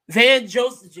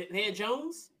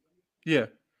Jones. Yeah.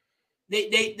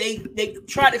 They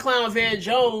tried to clown Van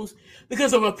Jones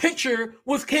because of a picture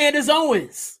with Candace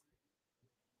Owens.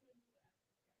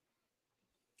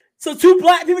 So two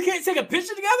black people can't take a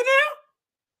picture together now?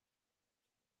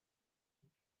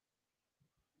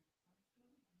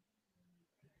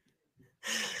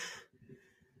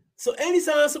 So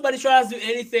anytime somebody tries to do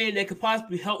anything that could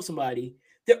possibly help somebody,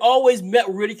 they're always met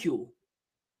with ridicule.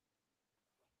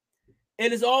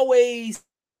 And it's always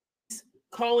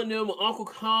calling them Uncle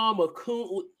Tom or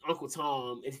Uncle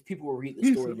Tom. If people would read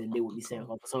the story, then they would be saying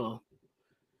Uncle Tom.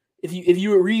 If you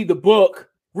would read the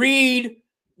book,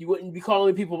 you wouldn't be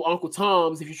calling people Uncle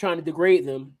Toms if you're trying to degrade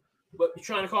them. But you're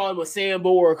trying to call them a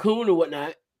Sambo or a coon or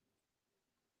whatnot.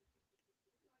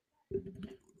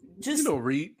 Just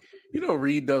Reed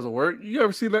doesn't work. You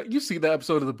ever see that? You see the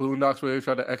episode of the Boondocks where they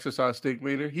try to exercise Stick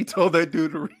Meter? He told that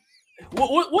dude to read.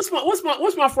 What's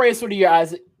my phrase for the year,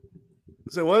 Isaac?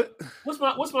 Say what?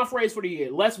 What's my phrase for the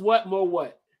year? Less what, more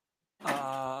what?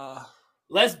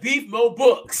 Less beef, more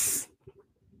books.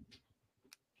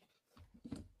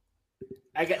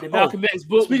 I got the Malcolm X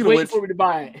book waiting for me to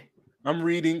buy it. I'm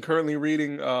currently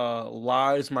reading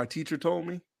Lies My Teacher Told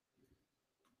Me.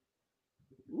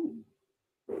 Ooh.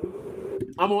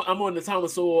 I'm on the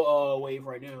Thomas Sowell wave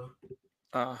right now.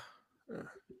 Yeah.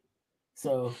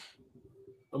 So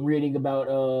I'm reading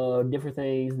about different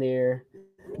things there.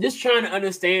 Just trying to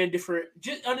understand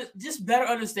just better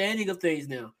understanding of things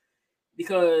now.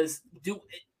 Because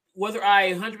whether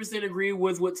I 100% agree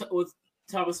with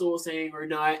Thomas Sowell was saying or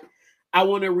not. I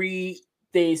want to read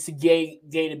things to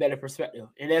gain a better perspective,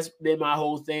 and that's been my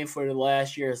whole thing for the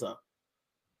last year or so.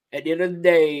 At the end of the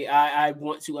day, I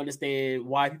want to understand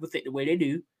why people think the way they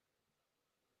do.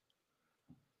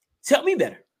 Tell me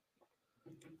better.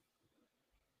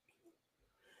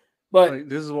 But like,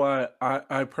 this is why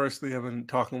I personally have been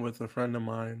talking with a friend of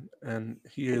mine, and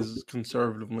he is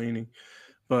conservative leaning.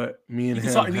 But me and you can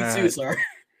him talk to me had too, sir.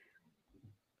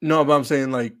 no, but I'm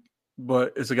saying like,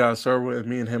 but it's a guy I serve with.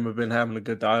 Me and him have been having a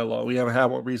good dialogue. We haven't had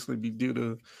one recently due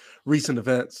to recent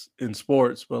events in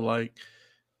sports, but like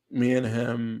me and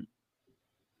him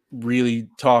really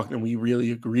talked and we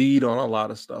really agreed on a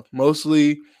lot of stuff. Most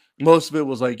of it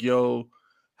was like, yo,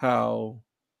 how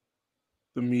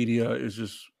the media is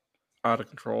just out of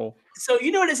control. So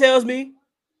you know what it tells me?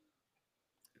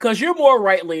 Because you're more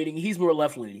right leaning, he's more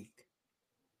left leaning.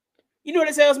 You know what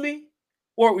it tells me?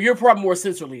 Or you're probably more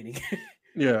center leaning.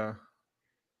 Yeah.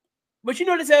 But you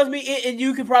know what it tells me? And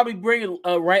you could probably bring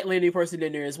a right leaning person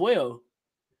in there as well.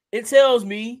 It tells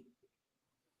me,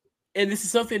 and this is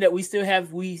something that we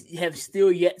have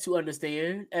still yet to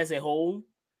understand as a whole.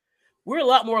 We're a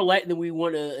lot more alike than we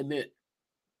want to admit.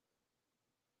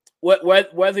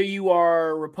 Whether you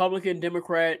are Republican,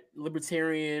 Democrat,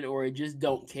 Libertarian, or just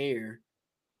don't care,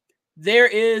 there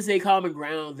is a common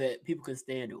ground that people can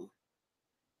stand on.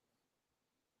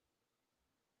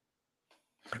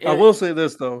 And I will say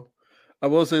this though.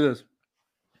 One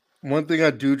thing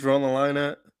I do draw the line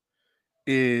at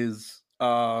is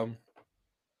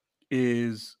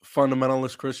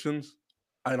fundamentalist Christians.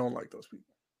 I don't like those people.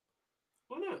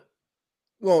 Why not?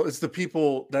 Well, it's the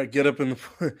people that get up in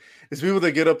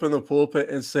the pulpit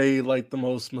and say like the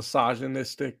most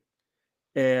misogynistic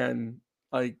and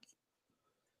like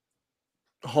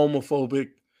homophobic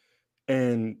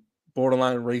and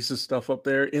borderline racist stuff up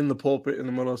there in the pulpit in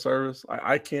the middle of service.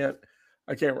 I can't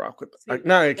rock with that.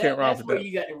 I can't rock with that.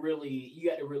 You got to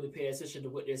really pay attention to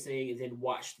what they're saying and then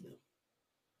watch them.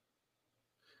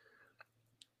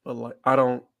 But like I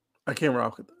can't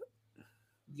rock with that.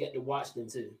 You got to watch them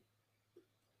too.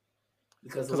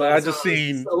 Because I just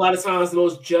seen a lot of times the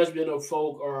most judgmental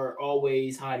folk are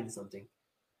always hiding something.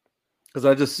 Because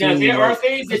I just seen there are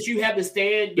things that you have to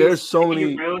stand. There's so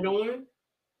many ground on.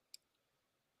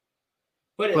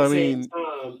 But at the same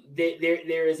time,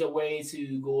 there is a way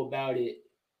to go about it.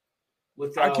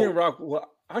 Without I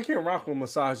can't rock with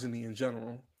misogyny in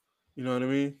general. You know what I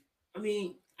mean? I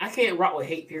mean, I can't rock with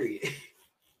hate. Period. Yeah,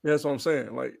 that's what I'm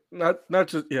saying. Like not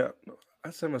just I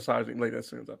say misogyny like that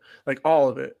same time. Like all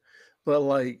of it. But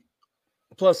like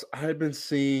plus I've been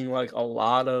seeing like a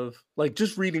lot of like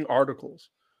just reading articles.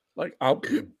 Like I'll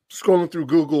be scrolling through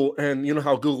Google and you know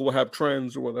how Google will have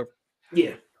trends or whatever.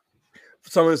 Yeah.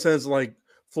 Someone says like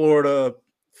Florida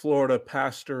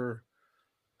pastor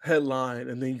headline,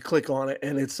 and then you click on it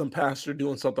and it's some pastor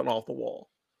doing something off the wall.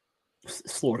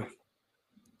 It's Florida.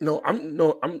 But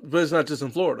it's not just in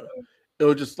Florida. It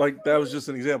was just like that was just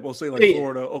an example. Say like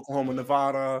Florida, Oklahoma,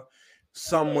 Nevada,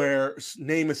 somewhere,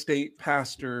 name a state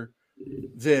pastor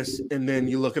this, and then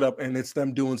you look it up and it's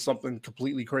them doing something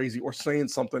completely crazy or saying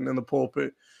something in the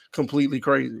pulpit completely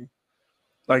crazy.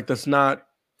 Like that's not.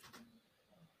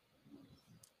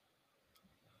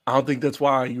 I don't think that's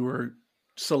why you were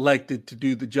selected to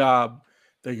do the job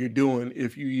that you're doing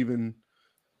if you even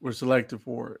were selected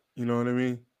for it. You know what I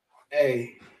mean?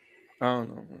 Hey. I don't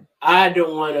know. Man. I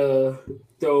don't want to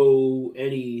throw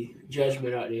any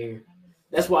judgment out there.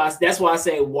 That's why I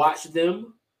say watch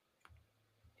them,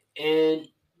 and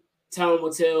time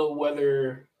will tell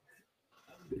whether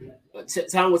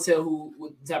time will tell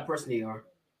what type of person they are.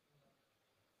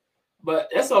 But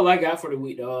that's all I got for the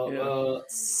week, dog. Yeah.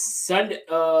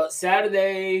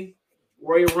 Saturday,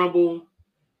 Royal Rumble.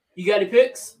 You got any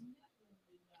picks?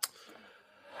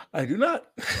 I do not.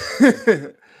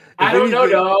 I don't know,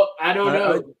 dog. I don't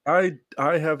know.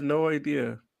 I have no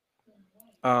idea.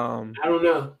 I don't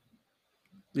know.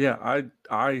 Yeah,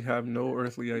 I have no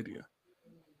earthly idea.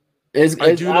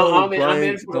 I do know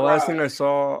the last thing I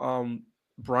saw,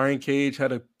 Brian Cage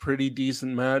had a pretty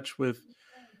decent match with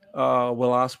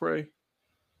Will Ospreay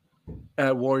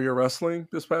at Warrior Wrestling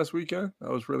this past weekend. That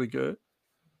was really good.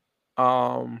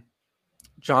 Jonathan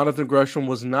Gresham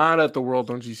was not at the World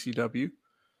on GCW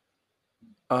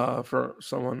for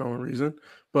some unknown reason,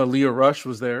 but Leo Rush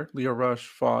was there. Leo Rush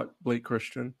fought Blake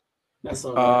Christian.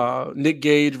 Nick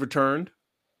Gage returned,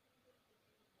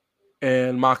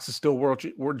 and Mox is still world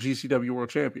GCW World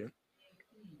Champion.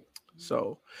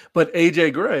 So, but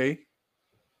AJ Gray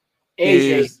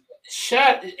is.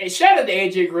 Shout out to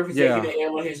AJ Gray for taking the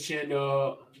L on his chin,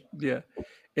 dog. Yeah.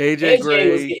 AJ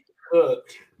Gray was getting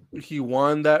cooked. he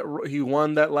won that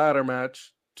ladder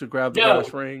match to grab the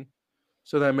brass ring,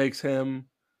 so that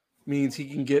means he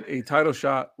can get a title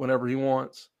shot whenever he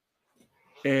wants,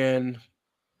 and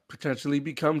potentially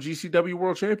become GCW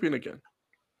World Champion again,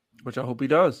 which I hope he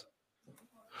does.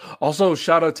 Also,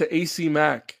 shout out to AC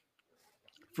Mack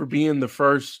for being the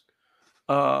first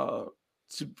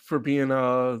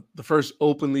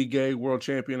openly gay world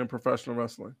champion in professional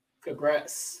wrestling.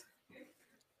 Congrats.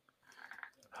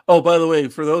 Oh, by the way,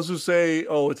 for those who say,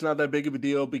 "Oh, it's not that big of a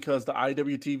deal because the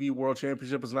IWTV World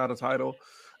Championship is not a title,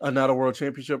 not a world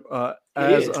championship,"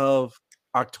 as of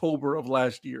October of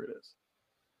last year, it is.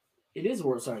 It is a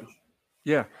world title.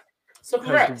 Yeah. So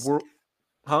congrats.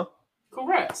 Huh?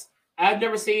 Congrats. I've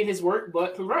never seen his work,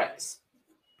 but congrats.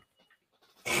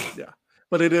 Yeah,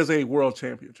 but it is a world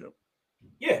championship.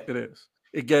 Yeah, it is.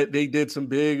 They did some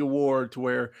big award to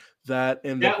where that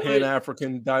and the Pan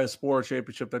African Diaspora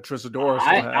Championship that Trisadora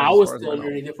still has. I was still under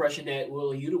the impression that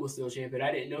Will Yuta was still champion.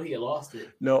 I didn't know he had lost it.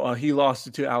 No, he lost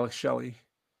it to Alex Shelley.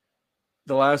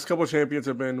 The last couple of champions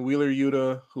have been Wheeler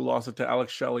Yuta, who lost it to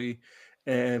Alex Shelley,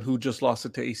 and who just lost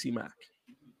it to AC Mack.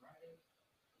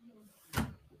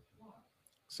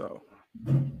 So,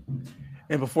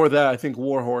 and before that, I think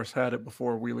Warhorse had it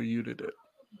before Wheeler Yuta did.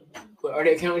 But are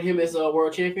they counting him as a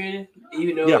world champion,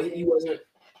 even though he wasn't?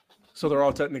 So they're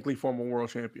all technically former world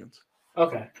champions.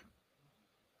 Okay.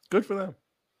 Good for them.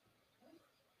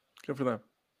 Good for them.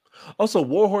 Also,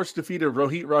 Warhorse defeated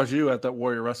Rohit Raju at that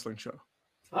Warrior Wrestling show.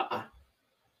 I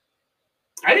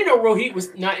didn't know Rohit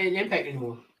was not in Impact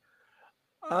anymore.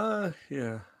 Yeah. I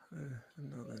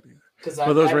didn't know that either. Because I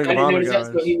didn't notice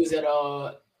that, but he was at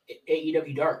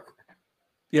AEW Dark.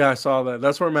 Yeah, I saw that.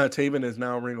 That's where Matt Taven is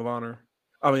now, Ring of Honor.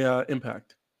 I mean,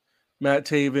 Impact. Matt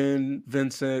Taven,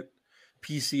 Vincent,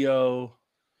 PCO,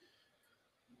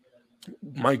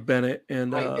 Mike Bennett,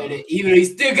 and even though he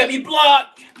still got me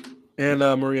blocked. And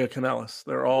Maria Kanellis.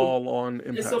 They're all on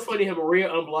Impact. It's so funny how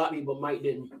Maria unblocked me, but Mike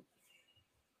didn't.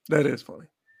 That is funny.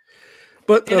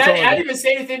 But I didn't even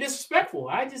say anything disrespectful.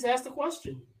 I just asked the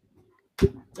question.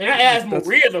 And I asked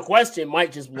Maria the question.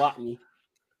 Mike just blocked me.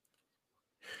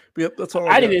 Yep, that's all.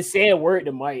 I didn't even say a word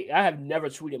to Mike. I have never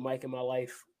tweeted Mike in my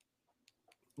life.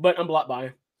 But I'm blocked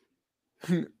by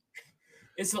him.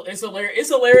 It's hilarious. It's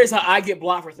hilarious how I get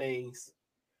blocked for things.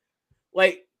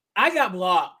 Like, I got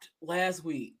blocked last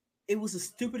week. It was the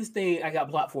stupidest thing I got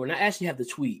blocked for. And I actually have the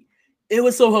tweet. It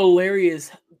was so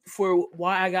hilarious for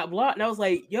why I got blocked. And I was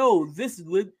like, yo, this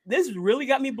really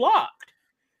got me blocked.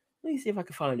 Let me see if I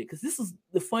can find it. Because this is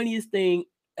the funniest thing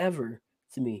ever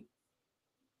to me.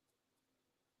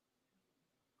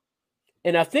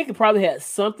 And I think it probably had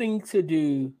something to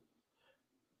do.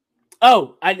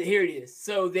 Oh, here it is.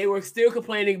 So they were still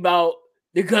complaining about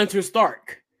the Gunter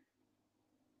Stark.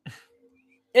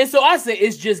 And so I say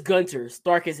it's just Gunter.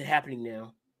 Stark isn't happening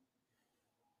now.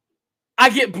 I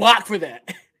get blocked for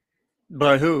that.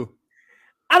 By who?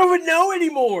 I don't even know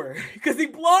anymore because he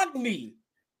blocked me.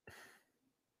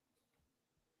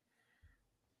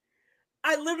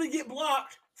 I literally get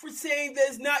blocked for saying that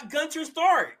it's not Gunter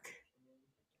Stark.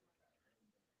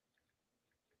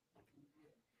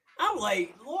 I'm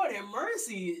like, Lord have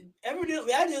mercy.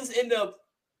 Evidently, I just end up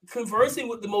conversing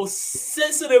with the most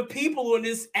sensitive people on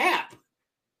this app.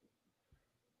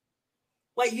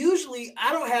 Like, usually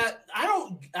I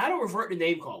don't revert to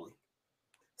name calling.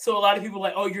 So a lot of people are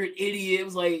like, oh, you're an idiot. It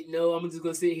was like, no, I'm just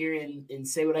gonna sit here and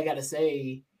say what I gotta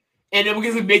say. And I'm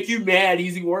gonna make you mad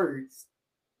using words.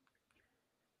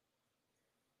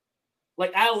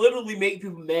 Like, I literally make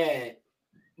people mad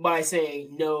by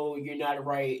saying, no, you're not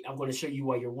right. I'm going to show you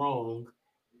why you're wrong.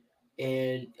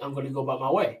 And I'm going to go about my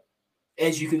way.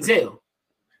 As you can tell.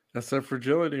 That's their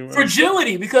fragility, man.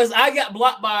 Fragility, because I got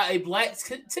blocked by a black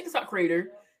TikTok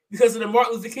creator because of the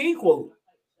Martin Luther King quote.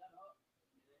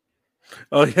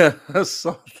 Oh, yeah. I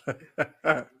saw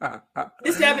that.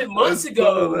 This happened months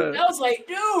ago. And I was like,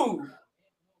 dude,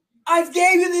 I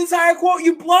gave you the entire quote.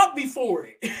 You blocked me for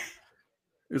it.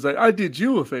 It's like, I did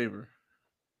you a favor.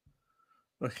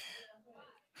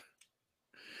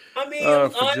 I mean,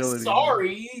 I'm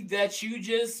sorry that you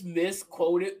just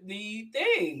misquoted the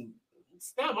thing.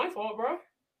 It's not my fault, bro.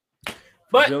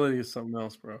 But fragility is something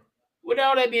else, bro. With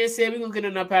all that being said, we're gonna get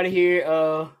enough out of here.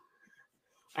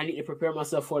 I need to prepare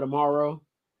myself for tomorrow.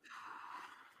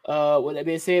 With that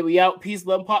being said, we out. Peace,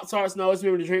 love, Pop-Tarts. No, it's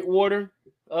remember to drink water.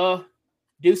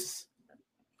 Deuces.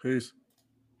 Peace.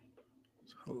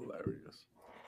 It's hilarious.